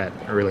that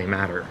really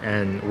matter.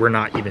 And we're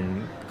not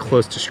even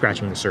close to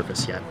scratching the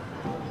surface yet.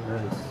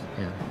 Nice.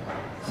 Yeah.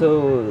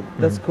 So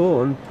that's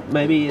cool. And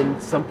maybe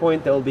at some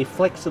point there will be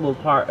flexible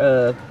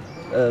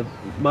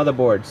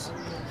motherboards.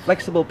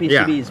 Flexible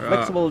PCBs,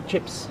 flexible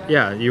chips.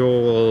 Yeah,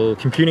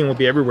 computing will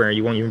be everywhere.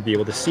 You won't even be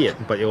able to see it,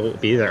 but it will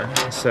be there.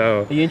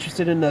 So, are you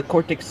interested in the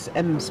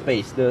Cortex-M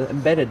space, the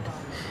embedded?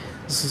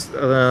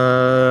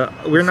 We're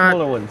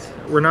smaller ones.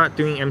 We're not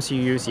doing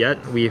MCUs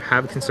yet. We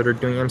have considered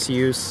doing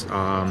MCUs,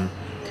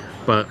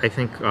 but I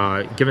think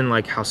given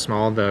like how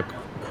small the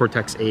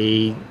Cortex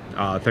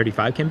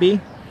A35 can be,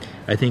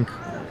 I think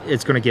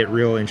it's going to get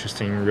real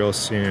interesting real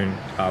soon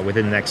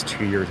within the next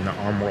 2 years in the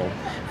ARM world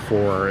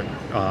for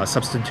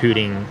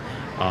substituting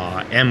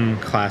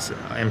M-class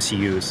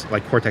MCUs,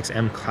 like Cortex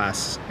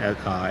M-class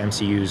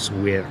MCUs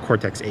with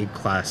Cortex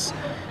A-class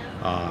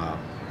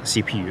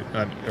CPU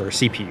or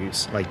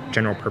CPUs, like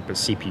general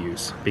purpose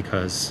CPUs,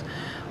 because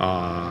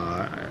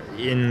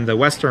in the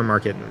Western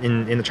market,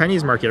 in the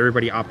Chinese market,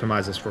 everybody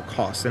optimizes for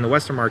cost. In the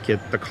Western market,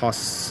 the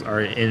costs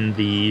are in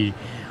the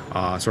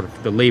sort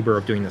of the labor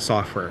of doing the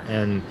software,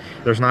 and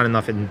there's not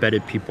enough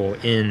embedded people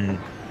in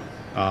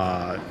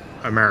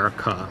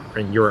America or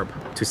in Europe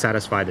to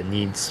satisfy the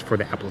needs for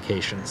the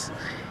applications.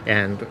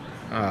 And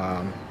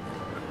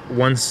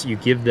once you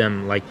give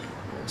them like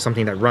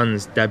something that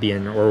runs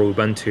Debian or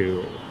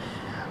Ubuntu,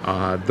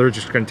 they're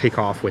just going to take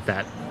off with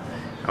that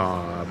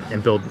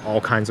and build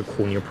all kinds of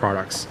cool new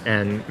products.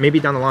 And maybe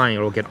down the line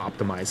it'll get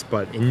optimized,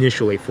 but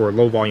initially for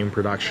low volume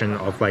production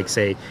of like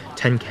say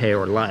 10K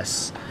or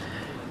less,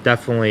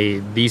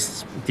 definitely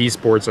these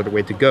boards are the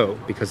way to go,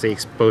 because they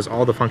expose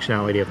all the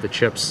functionality of the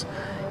chips,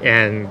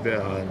 and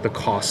the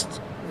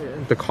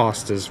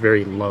cost is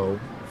very low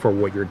for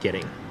what you're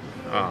getting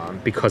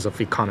because of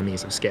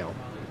economies of scale.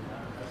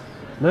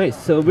 Nice.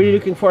 So really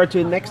looking forward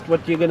to next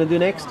what you're gonna do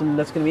next, and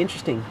that's gonna be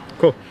interesting.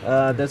 Cool.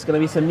 There's gonna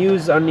be some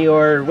news on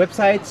your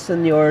websites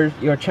and your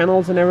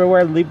channels and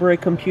everywhere. Libre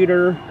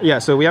Computer. Yeah.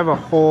 So we have a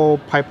whole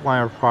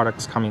pipeline of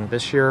products coming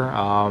this year.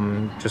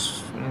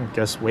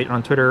 Just wait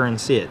on Twitter and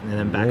see it, and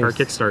then back our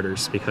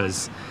Kickstarters,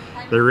 because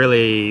they're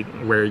really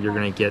where you're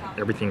gonna get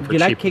everything for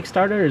cheap. You like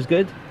Kickstarter? Is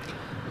good.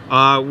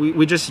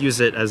 We just use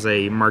it as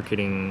a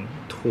marketing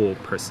tool.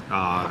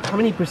 How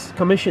much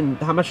commission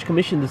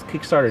does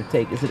Kickstarter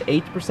take? Is it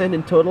 8%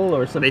 in total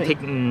or something? They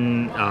take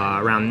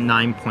around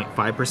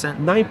 9.5%.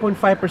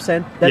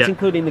 9.5%. That's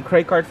including the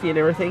credit card fee and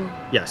everything.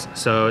 Yes.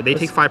 So they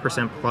take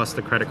 5% plus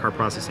the credit card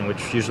processing,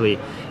 which usually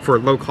for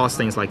low cost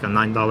things like a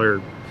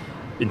 $9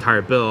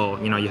 entire bill,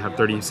 you know, you have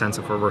 30 cents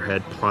of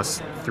overhead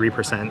plus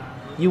 3%.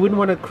 You wouldn't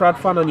want to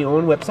crowdfund on your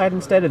own website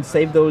instead and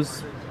save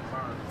those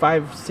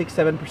 5, 6,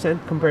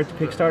 7% compared to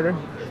Kickstarter?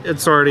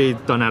 It's already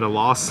done at a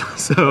loss,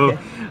 so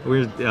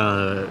we're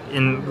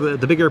in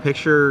the bigger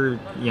picture.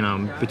 You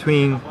know,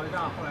 between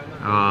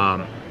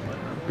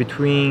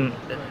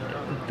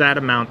that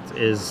amount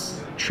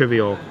is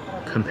trivial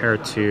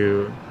compared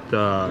to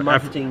the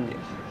marketing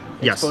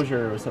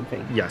exposure or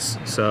something. Yes,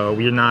 so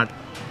we're not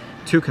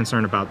too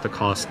concerned about the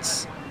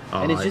costs.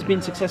 And it's just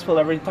been successful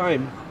every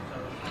time.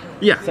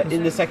 Yeah.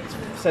 In the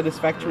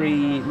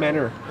satisfactory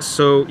manner.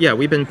 So yeah,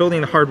 we've been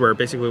building the hardware.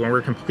 Basically, when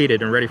we're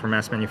completed and ready for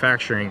mass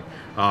manufacturing,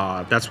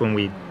 that's when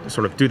we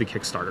sort of do the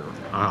Kickstarter.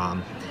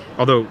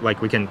 Although,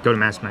 like, we can go to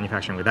mass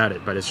manufacturing without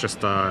it, but it's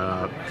just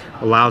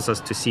allows us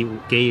to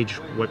gauge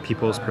what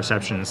people's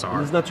perceptions are.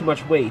 There's not too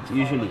much weight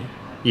usually.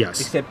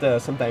 Yes. Except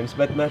sometimes,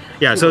 but not.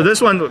 Yeah. So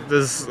this one,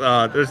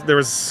 there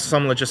was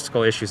some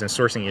logistical issues and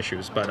sourcing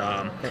issues, but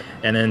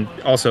and then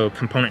also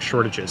component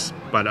shortages.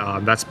 But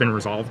that's been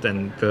resolved,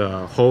 and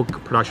the whole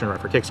production run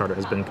for Kickstarter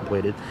has been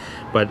completed.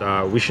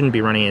 But we shouldn't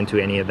be running into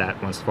any of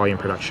that once volume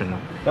production.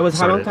 That was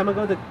started. how long time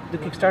ago the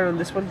Kickstarter on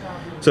this one?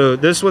 So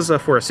this was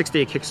for a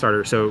 6-day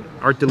Kickstarter. So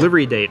our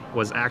delivery date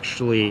was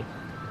actually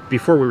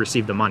before we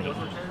received the money.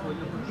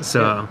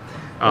 So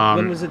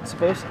when was it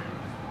supposed?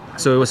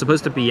 So it was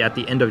supposed to be at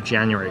the end of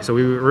January. So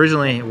we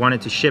originally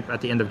wanted to ship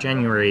at the end of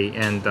January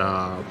and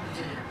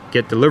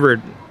get delivered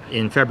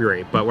in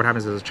February. But what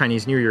happens is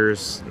Chinese New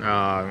Year's,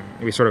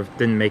 we sort of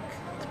didn't make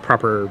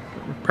proper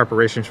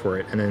preparations for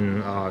it. And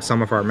then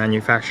some of our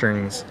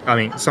manufacturing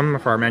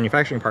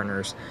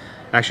partners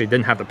actually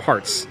didn't have the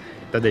parts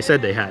that they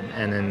said they had.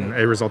 And then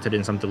it resulted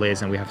in some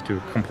delays, and we have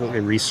to completely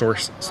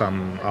resource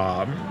some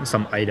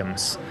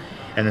items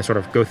and then sort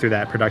of go through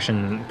that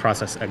production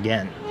process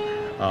again.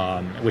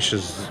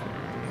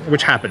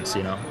 Which happens,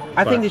 you know.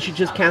 I think they should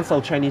just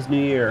cancel Chinese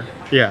New Year.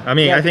 Yeah, I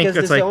mean, I think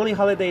it's like the only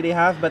holiday they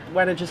have, but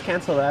why not just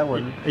cancel that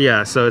one?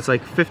 Yeah, so it's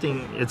like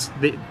 15.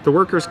 The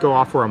workers go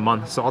off for a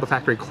month, so all the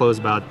factory closed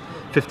about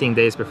 15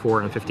 days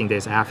before and 15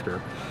 days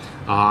after.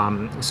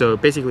 So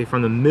basically,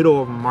 from the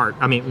middle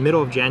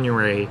of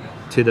January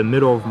to the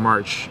middle of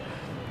March,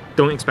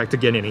 don't expect to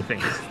get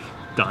anything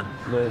done.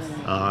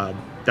 Nice.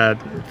 That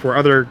for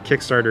other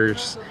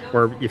Kickstarters,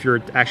 or if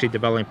you're actually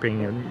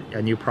developing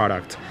a new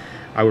product,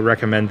 I would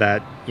recommend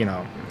that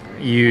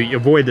you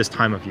avoid this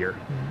time of year.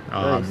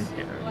 Nice.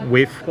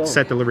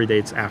 Set delivery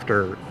dates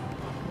after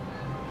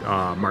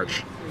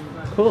March.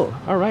 Cool.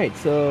 All right.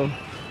 So,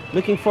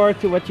 looking forward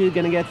to what you're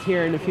gonna get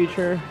here in the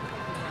future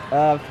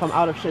from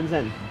out of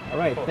Shenzhen. All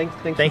right. Thanks.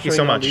 Thank you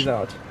so much. All these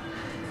out.